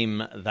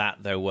claim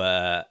that there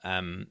were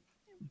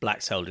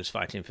black soldiers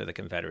fighting for the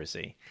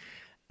Confederacy.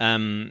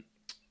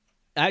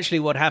 Actually,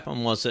 what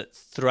happened was that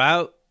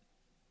throughout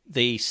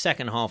the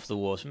second half of the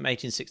war, from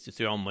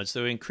 1863 onwards,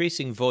 there were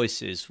increasing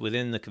voices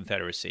within the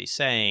Confederacy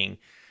saying,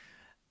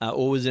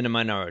 always in a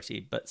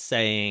minority, but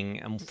saying,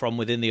 and from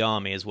within the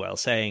army as well,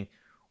 saying,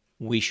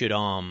 we should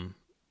arm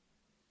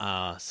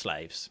our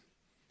slaves.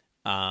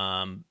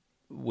 We're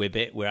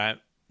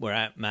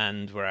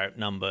outmanned, we're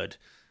outnumbered,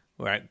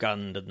 we're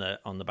outgunned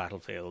on the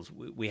battlefields.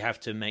 We have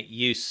to make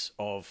use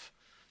of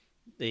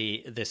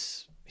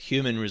this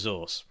human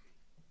resource.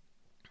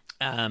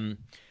 And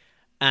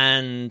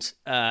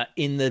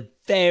in the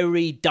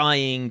very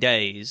dying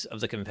days of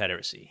the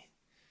Confederacy,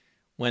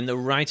 when the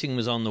writing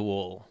was on the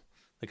wall,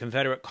 the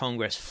Confederate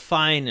Congress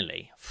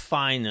finally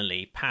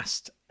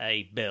passed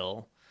a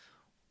bill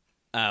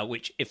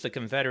which, if the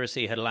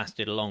Confederacy had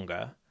lasted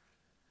longer,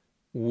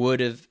 would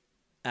have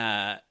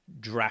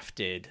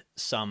drafted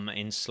some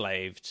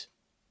enslaved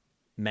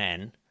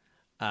men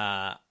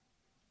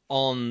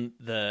on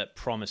the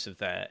promise of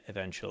their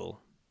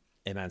eventual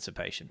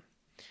emancipation.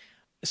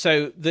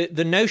 So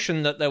the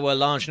notion that there were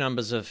large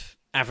numbers of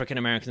African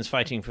Americans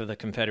fighting for the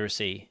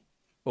Confederacy,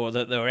 or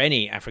that there were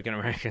any African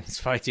Americans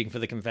fighting for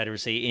the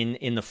Confederacy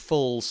in the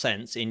full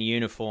sense, in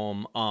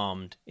uniform,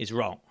 armed, is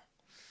wrong.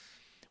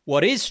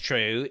 What is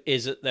true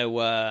is that there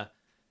were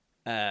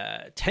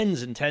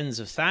tens and tens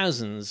of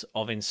thousands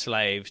of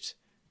enslaved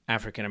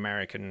African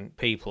American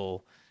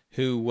people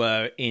who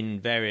were in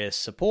various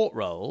support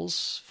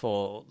roles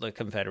for the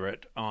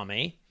Confederate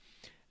Army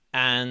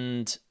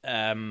and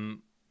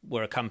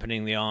were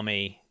accompanying the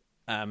army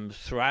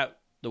throughout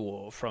the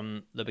war,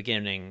 from the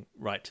beginning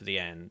right to the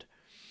end.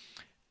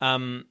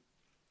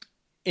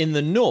 In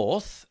the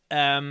North,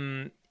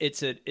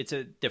 it's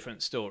a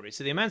different story.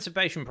 So the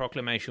Emancipation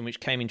Proclamation, which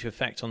came into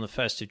effect on the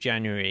 1st of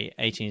January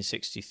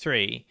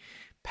 1863,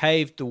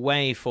 paved the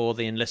way for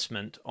the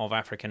enlistment of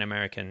African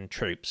American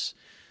troops,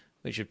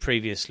 which had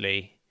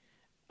previously,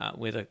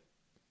 with a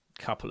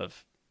couple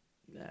of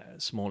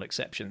small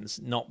exceptions,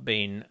 not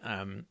been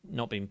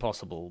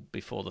possible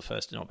before the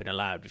first, not been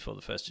allowed before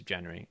the 1st of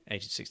January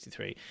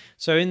 1863.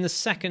 So in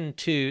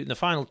the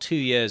final 2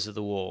 years of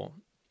the war,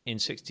 in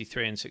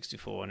 63 and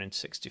 64 and in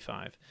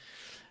 65,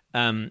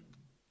 a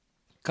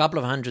couple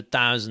of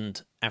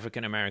 100,000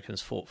 African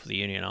Americans fought for the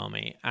Union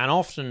Army, and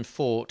often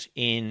fought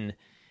in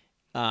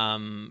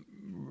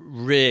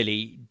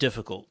really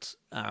difficult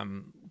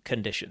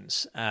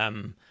conditions,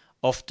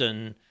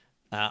 often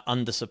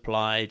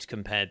undersupplied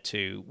compared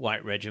to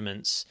white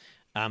regiments,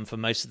 for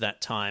most of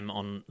that time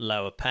on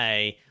lower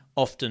pay,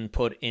 often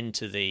put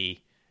into the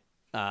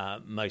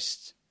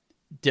most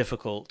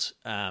difficult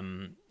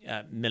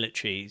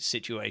military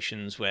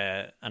situations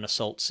where an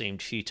assault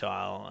seemed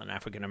futile, and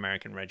African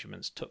American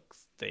regiments took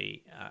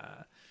the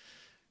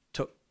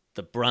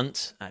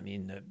brunt. I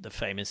mean, the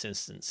famous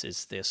instance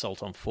is the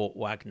assault on Fort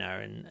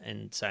Wagner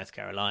in South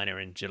Carolina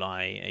in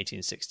July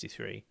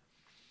 1863.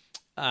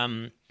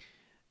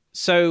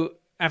 So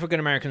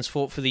African Americans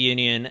fought for the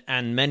Union,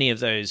 and many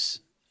of those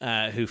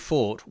who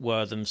fought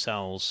were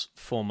themselves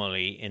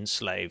formerly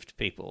enslaved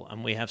people.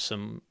 And we have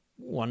some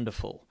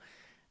wonderful,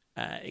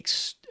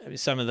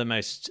 some of the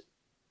most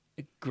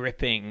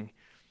gripping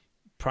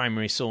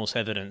primary source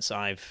evidence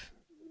I've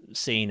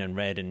seen and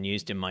read and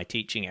used in my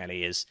teaching,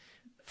 Ellie, is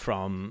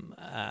from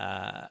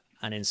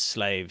an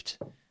enslaved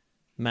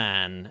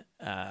man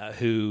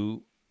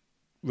who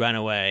ran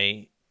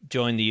away,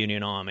 joined the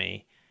Union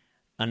Army,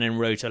 and then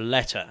wrote a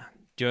letter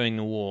during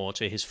the war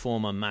to his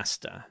former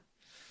master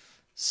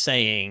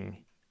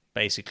saying,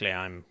 basically,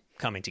 I'm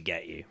coming to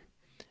get you.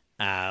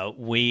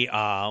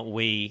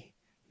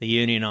 The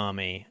Union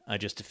Army, are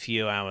just a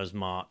few hours'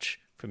 march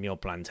from your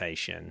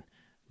plantation.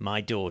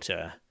 My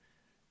daughter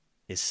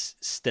is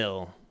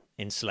still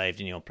enslaved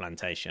in your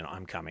plantation.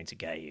 I'm coming to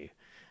get you.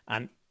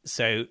 And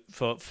so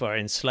for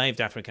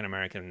enslaved African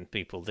American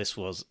people, this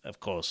was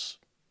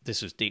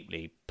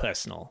deeply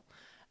personal.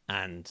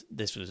 And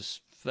this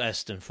was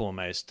first and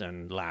foremost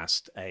and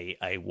last a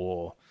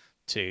war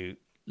to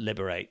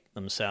liberate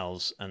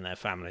themselves and their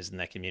families and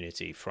their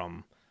community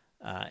from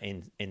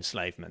in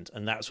enslavement,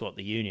 and that's what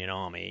the Union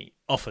Army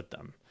offered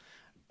them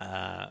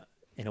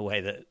in a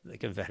way that the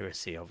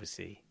Confederacy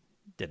obviously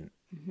didn't.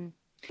 Mm-hmm.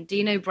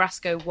 Dino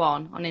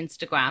Brasco1 on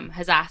Instagram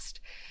has asked,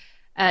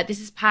 this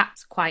is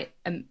perhaps quite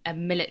a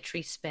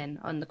military spin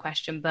on the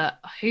question, but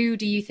who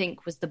do you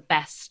think was the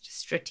best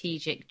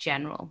strategic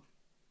general?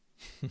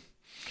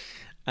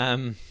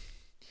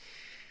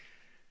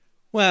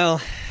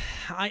 Well,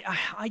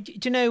 I do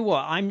you know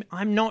what?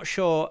 I'm not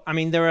sure. I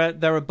mean, there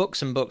are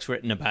books and books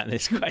written about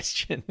this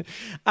question,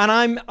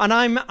 and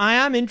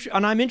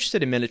I'm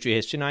interested in military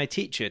history, and I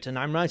teach it, and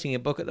I'm writing a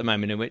book at the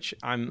moment in which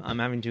I'm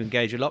having to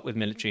engage a lot with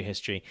military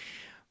history,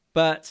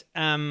 but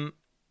I'm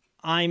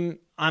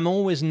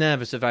always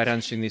nervous about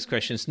answering these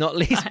questions, not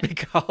least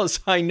because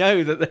I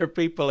know that there are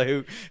people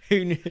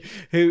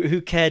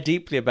who care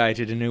deeply about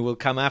it and who will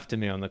come after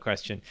me on the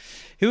question.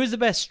 Who is the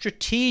best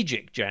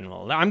strategic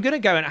general? Now, I'm going to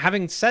go, and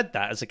having said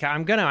that,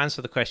 I'm going to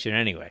answer the question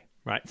anyway,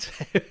 right?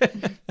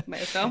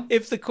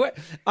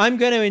 I'm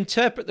going to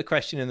interpret the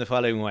question in the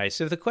following way.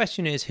 So if the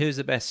question is, who's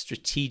the best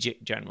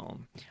strategic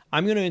general?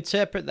 I'm going to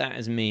interpret that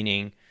as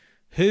meaning,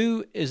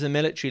 who is the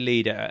military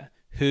leader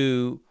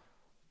who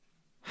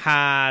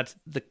had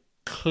the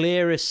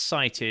clearest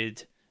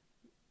sighted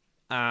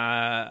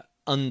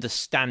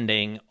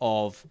understanding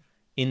of,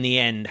 in the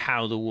end,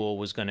 how the war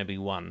was going to be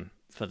won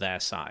for their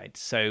side.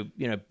 So,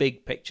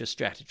 big picture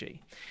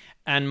strategy.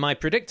 And my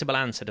predictable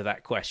answer to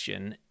that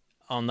question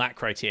on that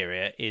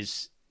criteria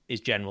is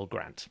General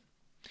Grant.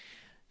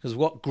 Because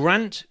what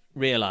Grant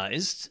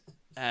realized,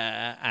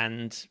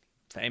 and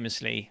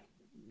famously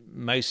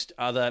most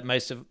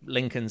of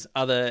Lincoln's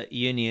other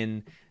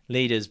Union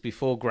leaders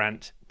before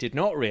Grant did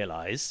not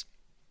realize,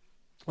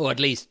 or at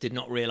least did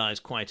not realize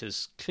quite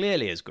as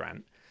clearly as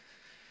Grant,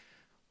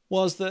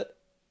 was that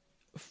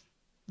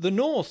the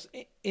North,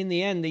 in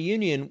the end, the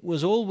Union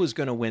was always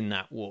going to win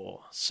that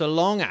war, so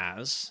long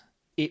as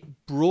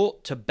it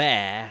brought to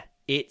bear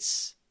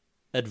its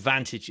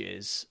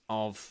advantages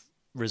of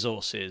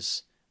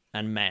resources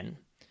and men,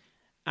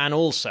 and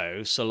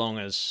also so long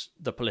as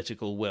the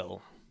political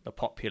will, the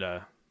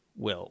popular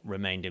will,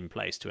 remained in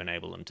place to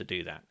enable them to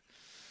do that.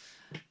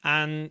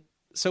 And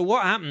so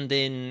what happened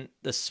in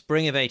the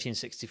spring of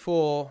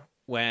 1864,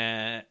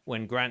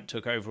 when Grant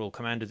took overall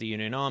command of the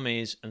Union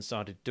armies and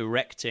started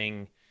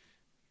directing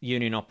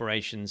Union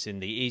operations in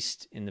the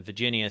East, in the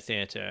Virginia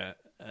theater,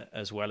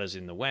 as well as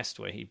in the West,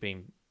 where he'd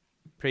been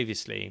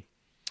previously,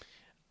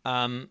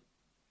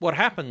 what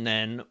happened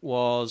then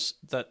was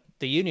that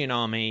the Union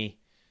Army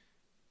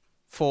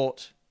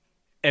fought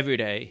every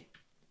day,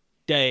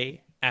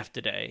 day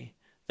after day.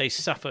 They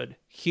suffered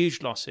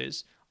huge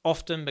losses.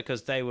 Often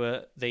because they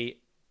were the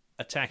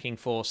attacking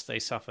force, they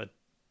suffered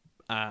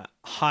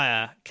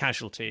higher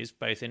casualties,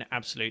 both in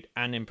absolute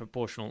and in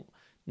proportional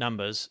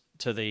numbers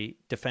to the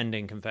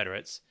defending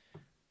Confederates.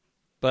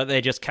 But they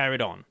just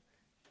carried on,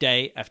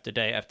 day after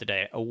day after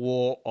day, a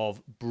war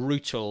of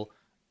brutal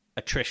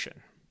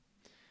attrition.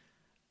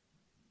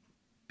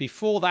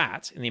 Before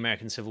that, in the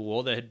American Civil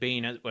War, there had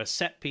been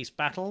set-piece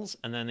battles,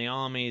 and then the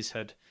armies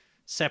had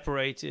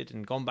separated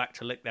and gone back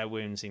to lick their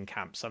wounds in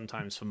camp,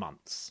 sometimes for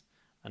months.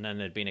 And then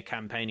there'd been a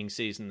campaigning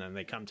season, then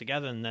they'd come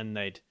together, and then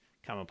they'd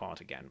come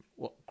apart again.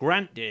 What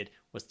Grant did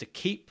was to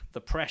keep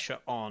the pressure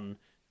on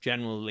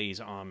General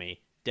Lee's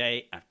army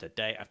day after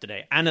day after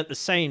day. And at the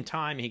same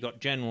time, he got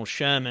General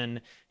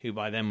Sherman, who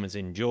by then was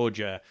in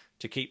Georgia,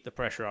 to keep the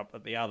pressure up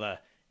at the other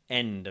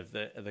end of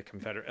the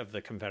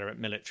Confederate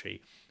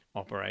military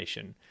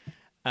operation.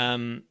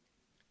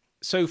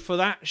 So for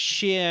that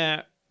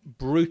sheer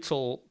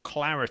brutal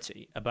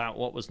clarity about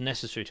what was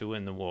necessary to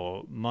win the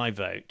war, my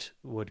vote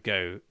would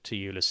go to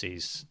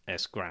Ulysses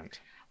S. Grant.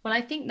 Well, I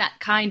think that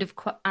kind of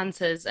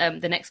answers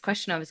the next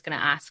question I was going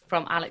to ask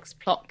from Alex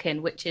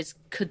Plotkin, which is,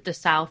 could the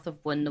South have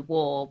won the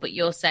war? But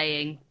you're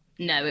saying,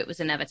 no, it was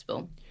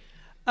inevitable.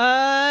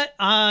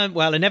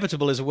 Well,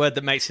 inevitable is a word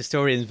that makes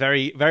historians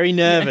very, very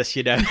nervous,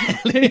 And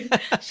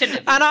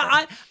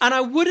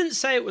I wouldn't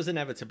say it was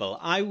inevitable.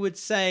 I would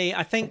say,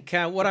 I think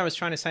what I was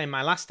trying to say in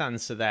my last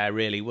answer there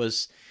really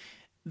was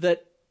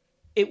that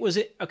it was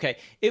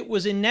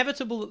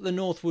inevitable that the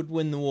North would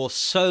win the war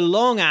so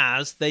long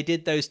as they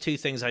did those two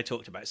things I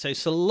talked about.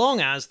 So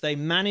long as they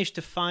managed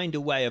to find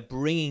a way of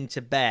bringing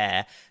to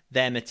bear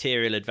their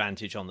material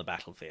advantage on the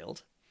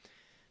battlefield.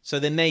 So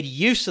they made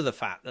use of the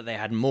fact that they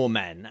had more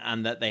men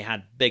and that they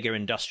had bigger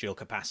industrial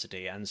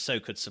capacity and so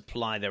could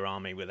supply their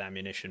army with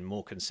ammunition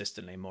more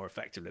consistently and more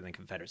effectively than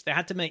Confederates. They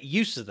had to make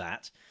use of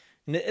that.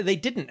 And they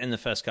didn't in the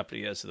first couple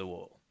of years of the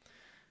war.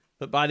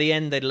 But by the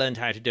end, they'd learned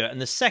how to do it.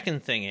 And the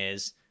second thing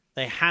is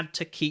they had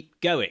to keep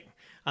going.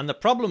 And the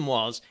problem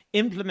was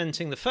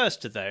implementing the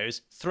first of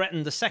those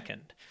threatened the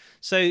second.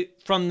 So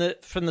from the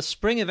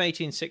spring of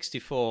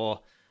 1864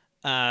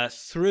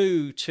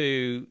 through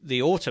to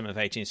the autumn of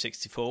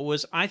 1864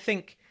 was, I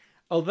think,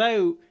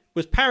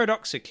 was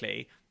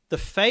paradoxically the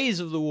phase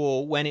of the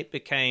war when it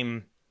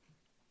became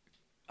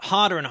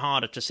harder and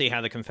harder to see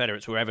how the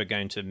Confederates were ever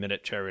going to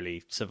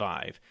militarily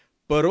survive,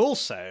 but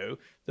also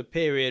the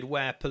period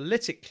where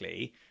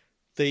politically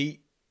the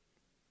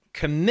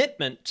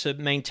commitment to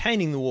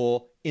maintaining the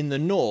war in the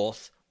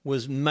North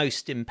was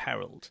most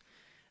imperiled.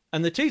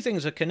 And the two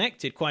things are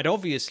connected quite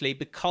obviously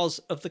because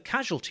of the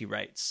casualty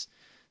rates.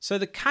 So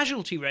the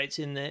casualty rates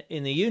in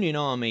the Union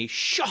Army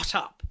shot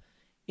up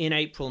in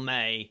April,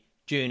 May,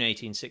 June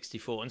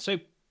 1864. And so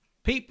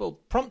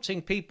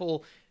prompting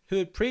people who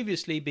had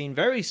previously been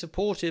very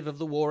supportive of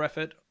the war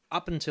effort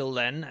up until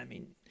then, I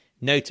mean,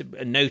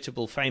 a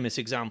notable famous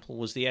example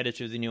was the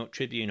editor of the New York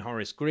Tribune,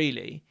 Horace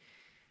Greeley,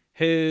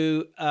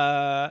 who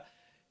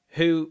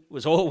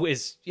was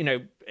always,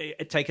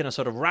 taken a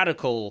sort of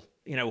radical,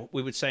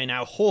 we would say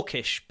now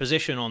hawkish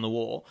position on the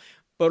war.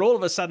 But all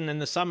of a sudden in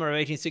the summer of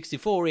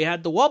 1864, he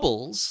had the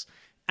wobbles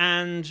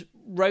and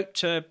wrote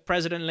to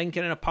President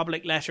Lincoln in a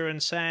public letter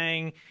and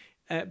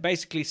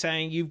basically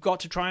saying, you've got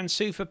to try and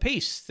sue for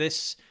peace.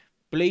 This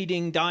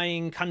bleeding,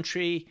 dying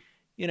country,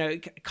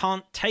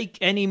 can't take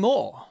any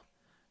more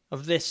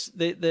of this.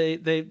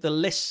 The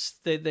lists,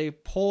 the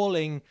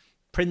appalling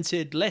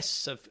printed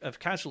lists of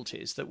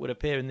casualties that would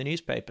appear in the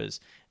newspapers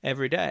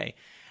every day.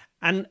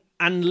 And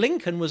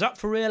Lincoln was up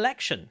for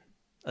re-election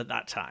at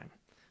that time.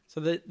 So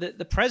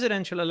the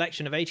presidential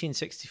election of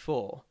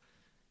 1864,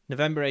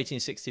 November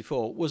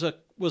 1864, was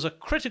a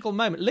critical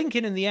moment.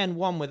 Lincoln in the end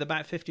won with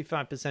about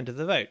 55% of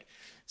the vote.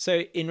 So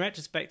in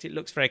retrospect, it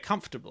looks very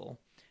comfortable.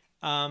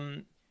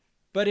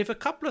 But if a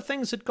couple of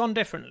things had gone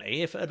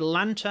differently, if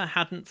Atlanta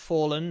hadn't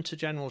fallen to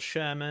General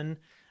Sherman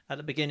at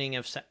the beginning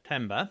of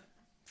September,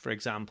 for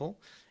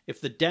example,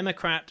 if the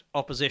Democrat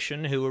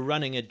opposition who were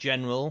running a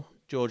general,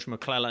 George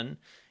McClellan,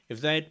 if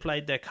they had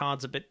played their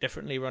cards a bit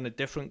differently, run a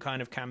different kind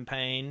of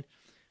campaign,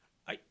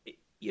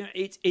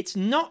 it's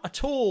not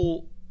at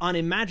all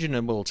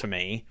unimaginable to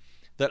me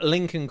that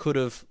Lincoln could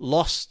have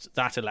lost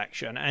that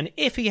election. And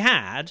if he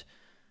had,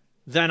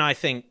 then I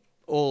think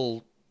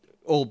all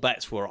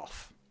bets were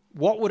off.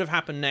 What would have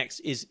happened next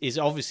is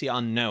obviously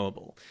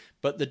unknowable.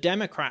 But the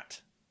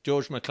Democrat,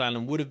 George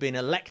McClellan, would have been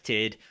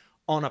elected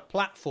on a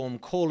platform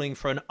calling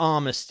for an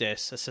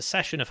armistice, a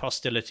cessation of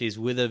hostilities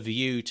with a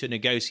view to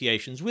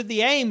negotiations with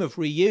the aim of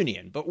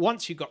reunion. But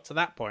once you got to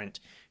that point,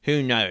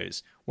 who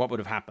knows what would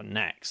have happened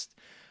next?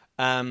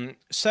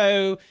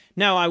 So,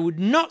 no, I would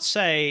not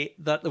say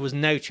that there was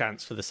no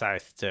chance for the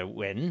South to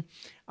win.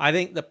 I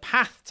think the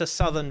path to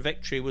Southern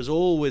victory was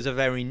always a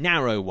very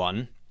narrow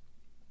one.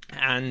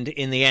 And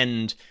in the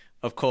end,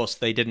 of course,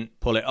 they didn't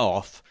pull it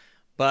off.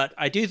 But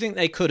I do think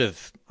they could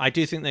have.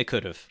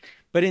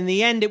 But in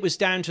the end, it was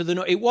down to the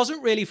North. It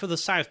wasn't really for the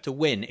South to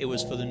win. It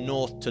was for the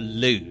North to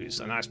lose.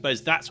 And I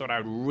suppose that's what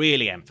I would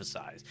really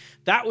emphasize.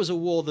 That was a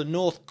war the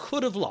North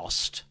could have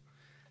lost,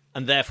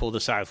 and therefore the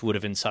South would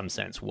have, in some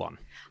sense, won.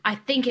 I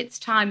think it's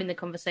time in the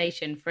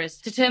conversation for us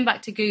to turn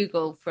back to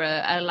Google for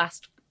a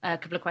last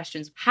couple of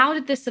questions. How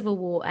did the Civil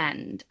War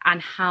end,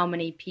 and how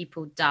many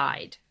people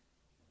died?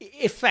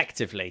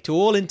 Effectively, to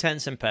all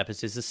intents and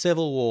purposes, the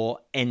Civil War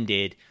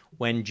ended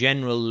when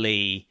General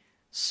Lee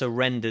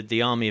surrendered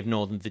the Army of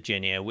Northern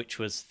Virginia, which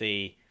was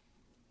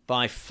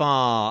by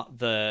far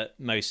the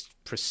most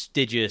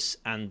prestigious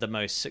and the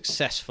most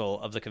successful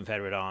of the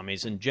Confederate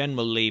armies. And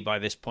General Lee, by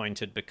this point,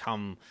 had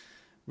become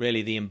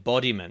really the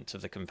embodiment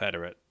of the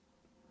Confederate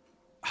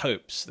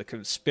hopes, the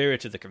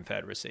spirit of the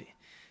Confederacy.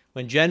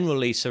 When General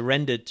Lee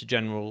surrendered to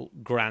General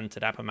Grant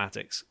at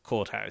Appomattox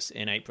Courthouse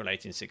in April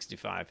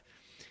 1865.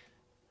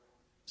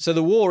 So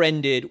the war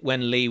ended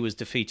when Lee was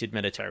defeated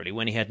militarily,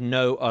 when he had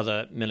no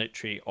other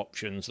military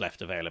options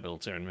left available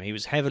to him. He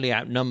was heavily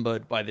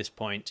outnumbered by this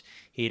point.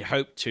 He had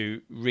hoped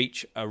to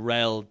reach a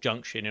rail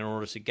junction in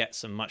order to get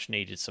some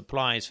much-needed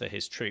supplies for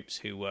his troops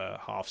who were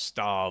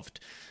half-starved.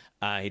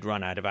 He'd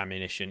run out of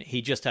ammunition.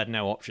 He just had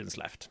no options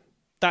left.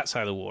 That's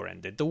how the war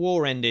ended. The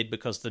war ended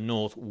because the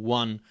North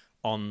won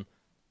on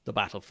the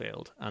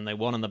battlefield. And they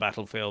won on the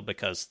battlefield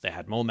because they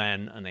had more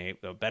men and they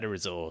were better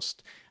resourced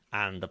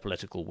and the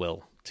political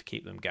will to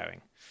keep them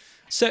going.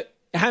 So,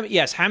 how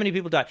many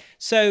people died?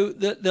 So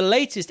the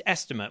latest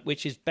estimate,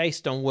 which is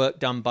based on work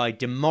done by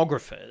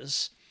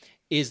demographers,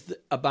 is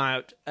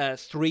about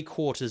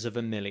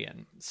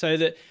 750,000. So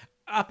that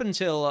up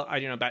until,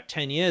 about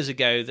 10 years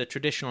ago, the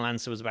traditional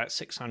answer was about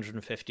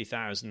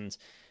 650,000.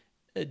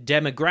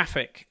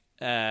 Demographic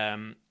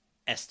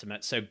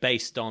estimate, so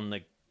based on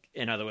the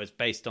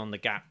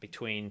gap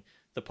between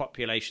the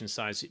population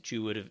size that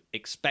you would have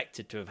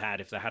expected to have had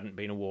if there hadn't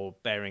been a war,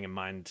 bearing in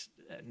mind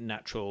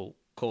natural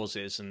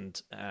causes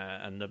and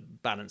the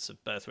balance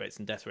of birth rates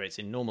and death rates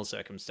in normal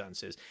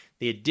circumstances,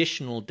 the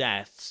additional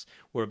deaths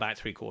were about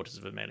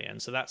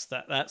 750,000. So that's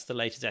the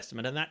latest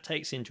estimate, and that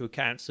takes into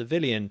account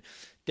civilian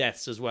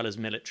deaths as well as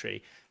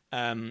military,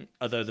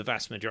 although the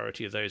vast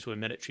majority of those were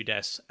military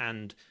deaths,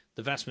 and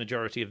the vast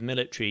majority of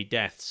military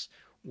deaths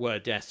were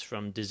deaths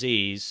from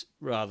disease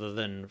rather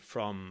than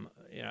from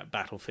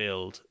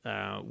battlefield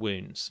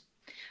wounds.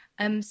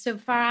 So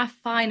for our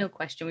final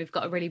question, we've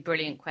got a really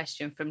brilliant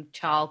question from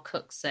Charles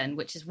Cookson,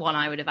 which is one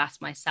I would have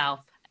asked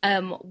myself.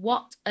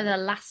 What are the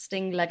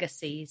lasting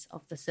legacies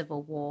of the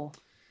Civil War?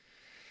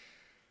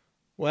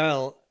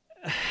 Well,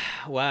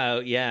 wow,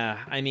 yeah.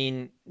 I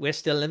mean, we're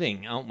still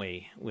living, aren't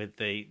we, with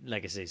the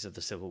legacies of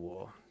the Civil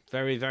War.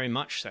 very, very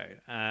much so.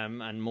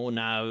 And more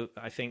now,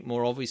 I think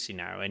more obviously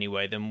now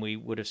anyway, than we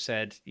would have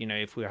said,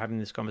 if we were having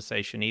this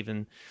conversation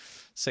even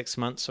 6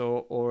 months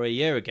or a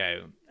year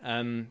ago.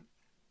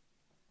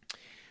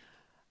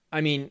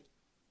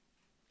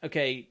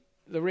 Okay,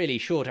 the really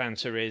short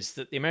answer is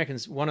that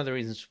one of the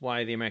reasons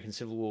why the American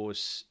Civil War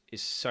is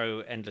so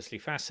endlessly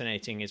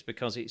fascinating is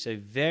because it's a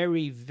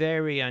very,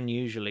 very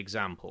unusual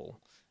example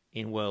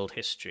in world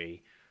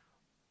history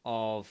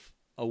of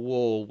a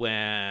war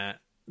where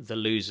the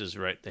losers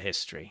wrote the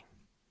history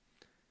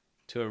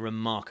to a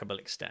remarkable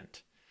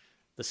extent.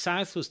 The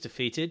South was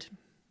defeated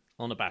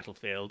on a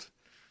battlefield.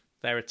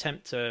 Their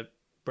attempt to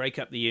break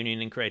up the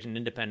Union and create an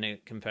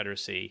independent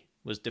Confederacy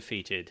was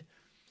defeated.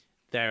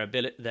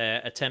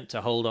 Their attempt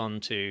to hold on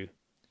to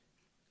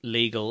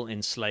legal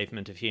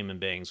enslavement of human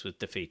beings was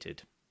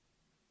defeated.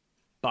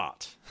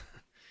 But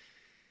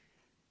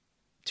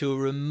to a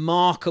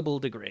remarkable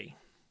degree,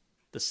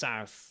 the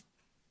South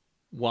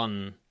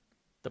won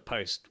the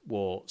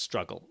post-war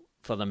struggle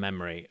for the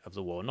memory of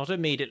the war. Not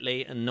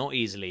immediately and not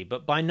easily,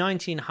 but by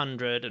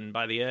 1900 and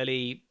by the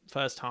early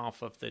first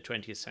half of the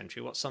 20th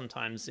century, what's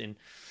sometimes in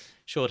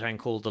shorthand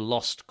called the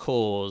lost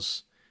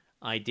cause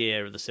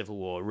idea of the Civil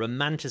War,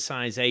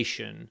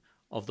 romanticization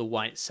of the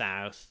white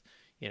South.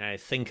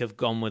 Think of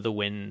Gone with the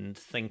Wind,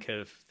 think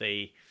of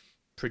the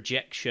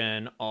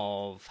projection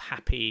of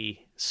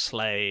happy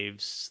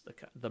slaves,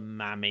 the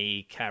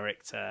Mammy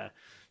character,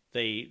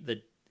 the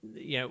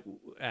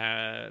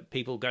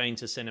people going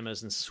to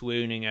cinemas and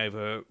swooning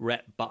over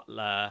Rhett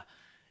Butler.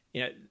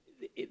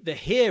 The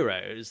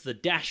heroes, the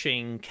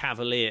dashing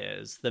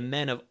cavaliers, the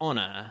men of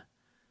honor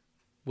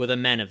were the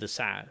men of the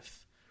South.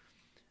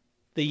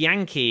 The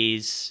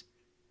Yankees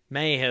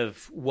may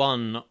have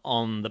won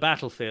on the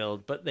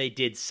battlefield, but they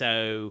did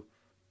so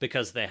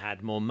because they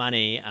had more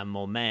money and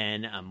more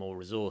men and more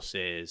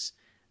resources.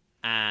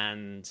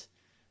 And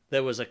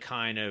there was a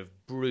kind of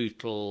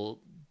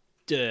brutal,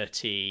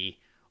 dirty,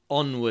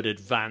 onward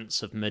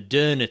advance of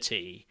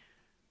modernity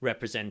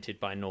represented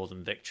by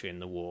Northern victory in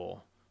the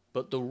war.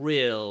 But the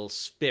real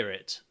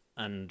spirit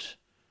and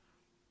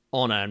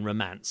honor and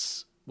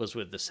romance was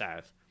with the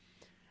South.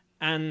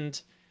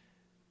 And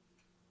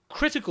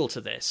critical to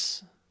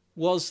this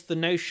was the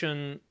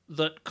notion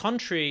that,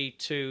 contrary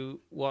to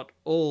what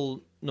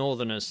all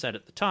Northerners said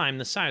at the time,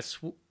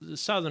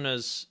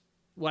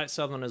 white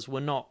Southerners were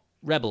not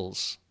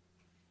rebels.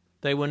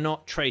 They were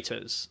not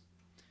traitors.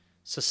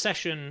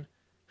 Secession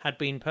had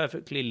been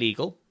perfectly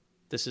legal.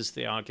 This is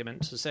the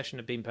argument. Secession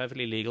had been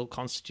perfectly legal,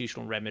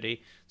 constitutional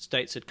remedy.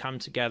 States had come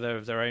together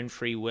of their own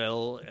free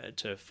will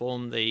to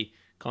form the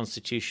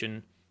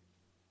Constitution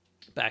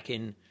back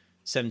in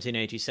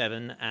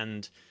 1787,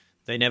 and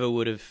they never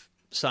would have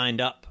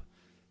signed up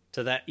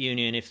to that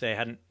union if they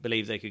hadn't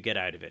believed they could get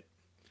out of it.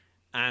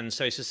 And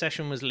so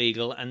secession was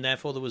legal, and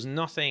therefore there was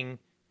nothing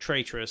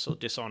traitorous or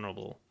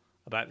dishonorable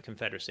about the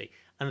Confederacy.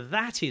 And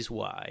that is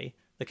why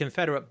the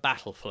Confederate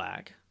battle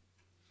flag,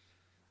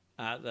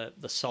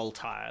 the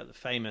saltire, the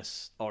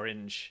famous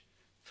orange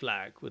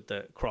flag with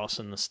the cross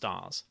and the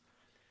stars,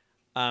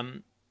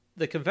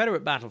 the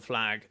Confederate battle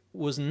flag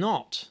was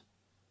not,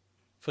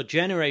 for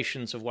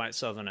generations of white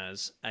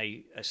Southerners,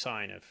 a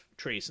sign of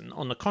treason.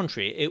 On the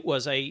contrary, it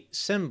was a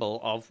symbol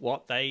of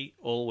what they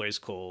always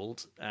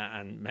called,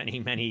 and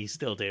many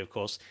still do, of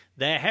course,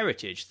 their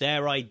heritage,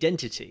 their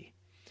identity.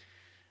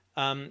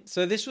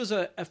 So this was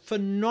a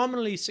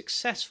phenomenally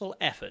successful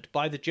effort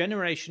by the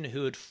generation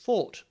who had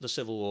fought the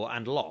Civil War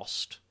and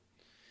lost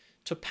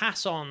to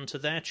pass on to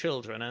their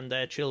children and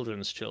their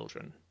children's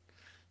children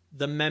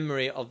the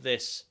memory of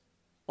this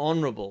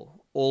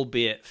honorable,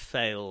 albeit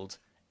failed,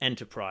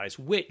 enterprise,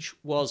 which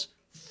was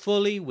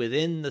fully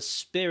within the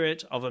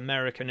spirit of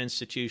American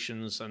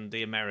institutions and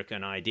the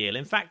American ideal.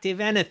 In fact, if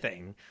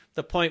anything,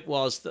 the point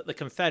was that the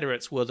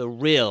Confederates were the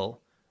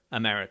real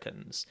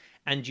Americans,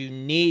 and you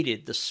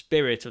needed the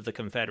spirit of the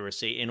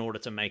Confederacy in order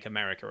to make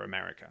America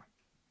America.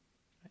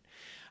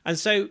 And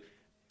so,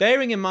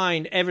 bearing in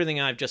mind everything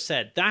I've just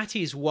said, that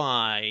is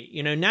why,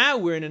 now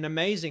we're in an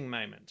amazing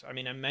moment. I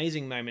mean,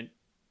 amazing moment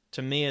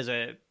to me as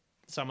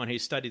someone who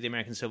studied the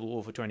American Civil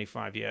War for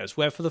 25 years,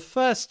 where for the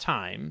first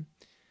time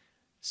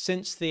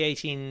since the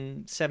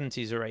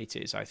 1870s or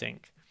 80s, I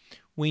think,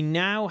 we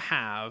now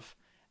have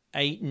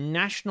a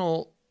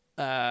national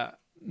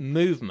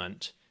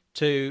movement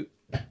to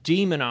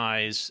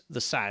demonize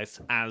the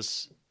South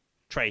as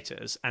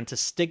traitors and to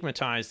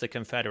stigmatize the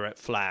Confederate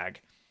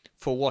flag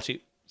for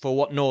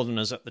what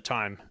Northerners at the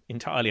time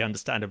entirely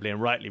understandably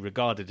and rightly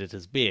regarded it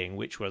as being,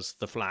 which was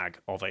the flag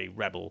of a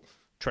rebel,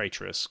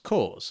 traitorous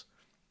cause.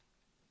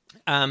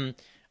 I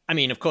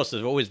mean, of course,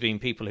 there's always been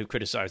people who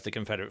criticized the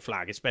Confederate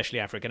flag, especially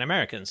African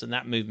Americans, and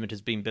that movement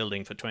has been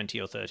building for 20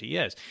 or 30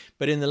 years.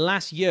 But in the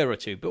last year or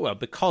two,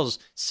 because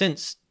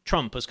since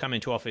Trump has come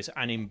into office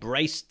and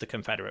embraced the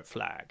Confederate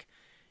flag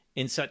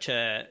in such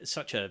a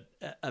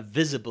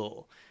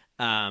visible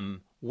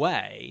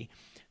way,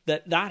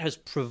 that has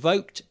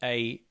provoked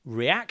a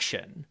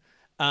reaction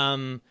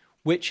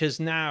which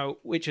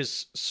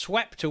has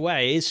swept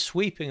away, is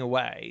sweeping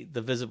away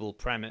the visible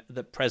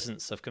the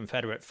presence of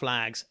Confederate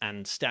flags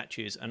and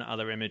statues and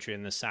other imagery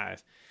in the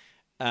South.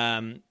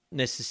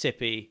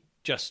 Mississippi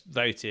just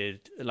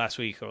voted last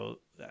week, or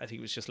I think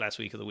it was just last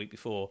week or the week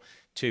before,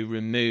 to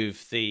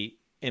remove the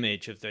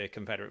image of the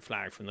Confederate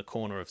flag from the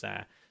corner of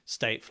their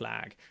state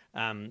flag.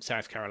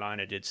 South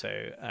Carolina did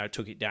so,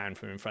 took it down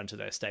from in front of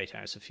their state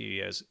house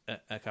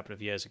a couple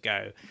of years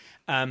ago.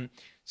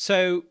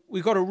 So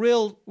we're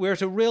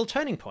at a real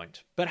turning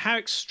point. But how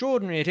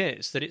extraordinary it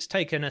is that it's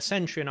taken a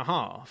century and a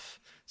half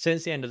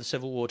since the end of the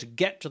Civil War to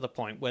get to the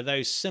point where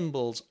those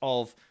symbols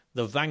of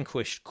the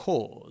vanquished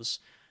cause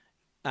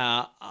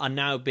are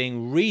now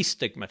being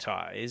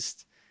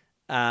re-stigmatized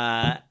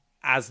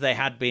as they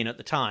had been at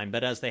the time,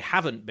 but as they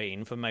haven't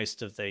been for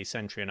most of the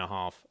century and a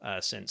half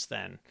since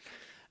then.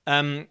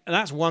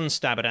 That's one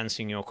stab at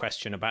answering your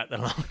question about the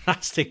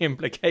long-lasting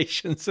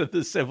implications of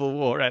the Civil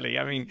War, Ellie.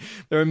 I mean,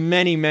 there are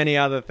many, many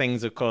other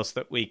things, of course,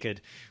 that we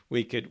could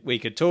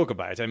talk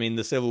about. I mean,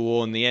 the Civil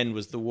War in the end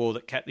was the war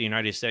that kept the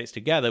United States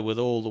together, with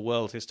all the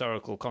world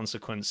historical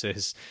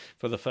consequences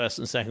for the First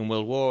and Second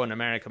World War and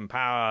American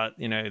power.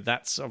 You know,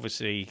 that's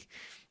obviously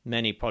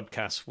many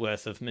podcasts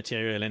worth of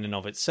material in and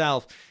of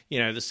itself. You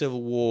know, the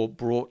Civil War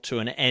brought to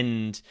an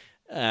end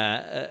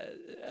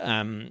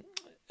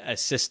a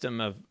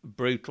system of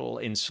brutal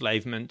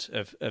enslavement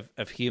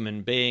of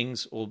human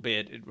beings,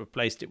 albeit it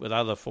replaced it with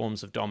other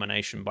forms of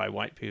domination by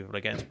white people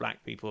against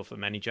black people for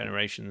many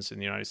generations in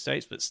the United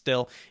States. But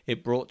still,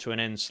 it brought to an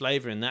end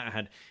slavery, and that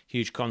had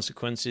huge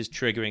consequences,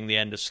 triggering the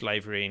end of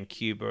slavery in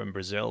Cuba and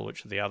Brazil,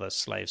 which were the other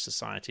slave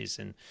societies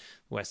in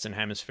the Western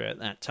Hemisphere at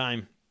that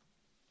time.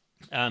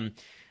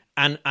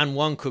 And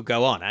one could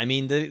go on. I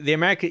mean, the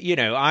American, you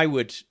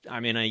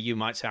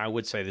might say I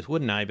would say this,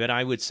 wouldn't I? But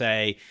I would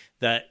say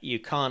that you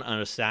can't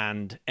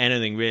understand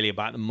anything really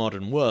about the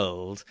modern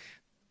world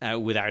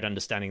without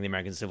understanding the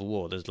American Civil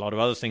War. There's a lot of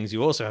other things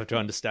you also have to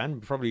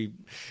understand, probably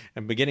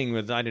beginning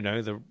with, I don't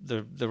know,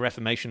 the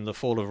Reformation, the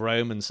fall of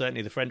Rome, and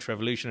certainly the French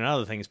Revolution and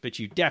other things. But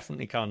you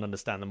definitely can't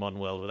understand the modern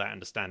world without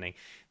understanding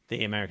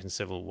the American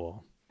Civil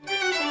War.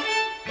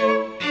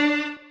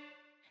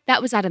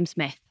 That was Adam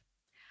Smith.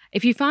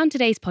 If you found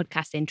today's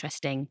podcast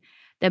interesting,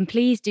 then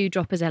please do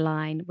drop us a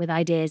line with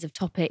ideas of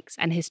topics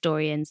and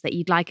historians that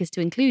you'd like us to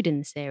include in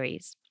the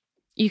series.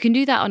 You can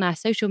do that on our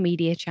social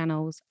media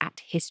channels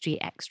at History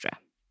Extra.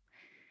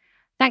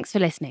 Thanks for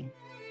listening.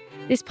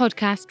 This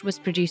podcast was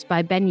produced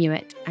by Ben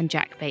Hewitt and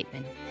Jack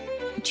Bateman.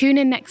 Tune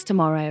in next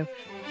tomorrow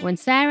when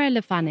Sarah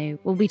Lefanu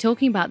will be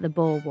talking about the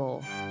Boer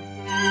War.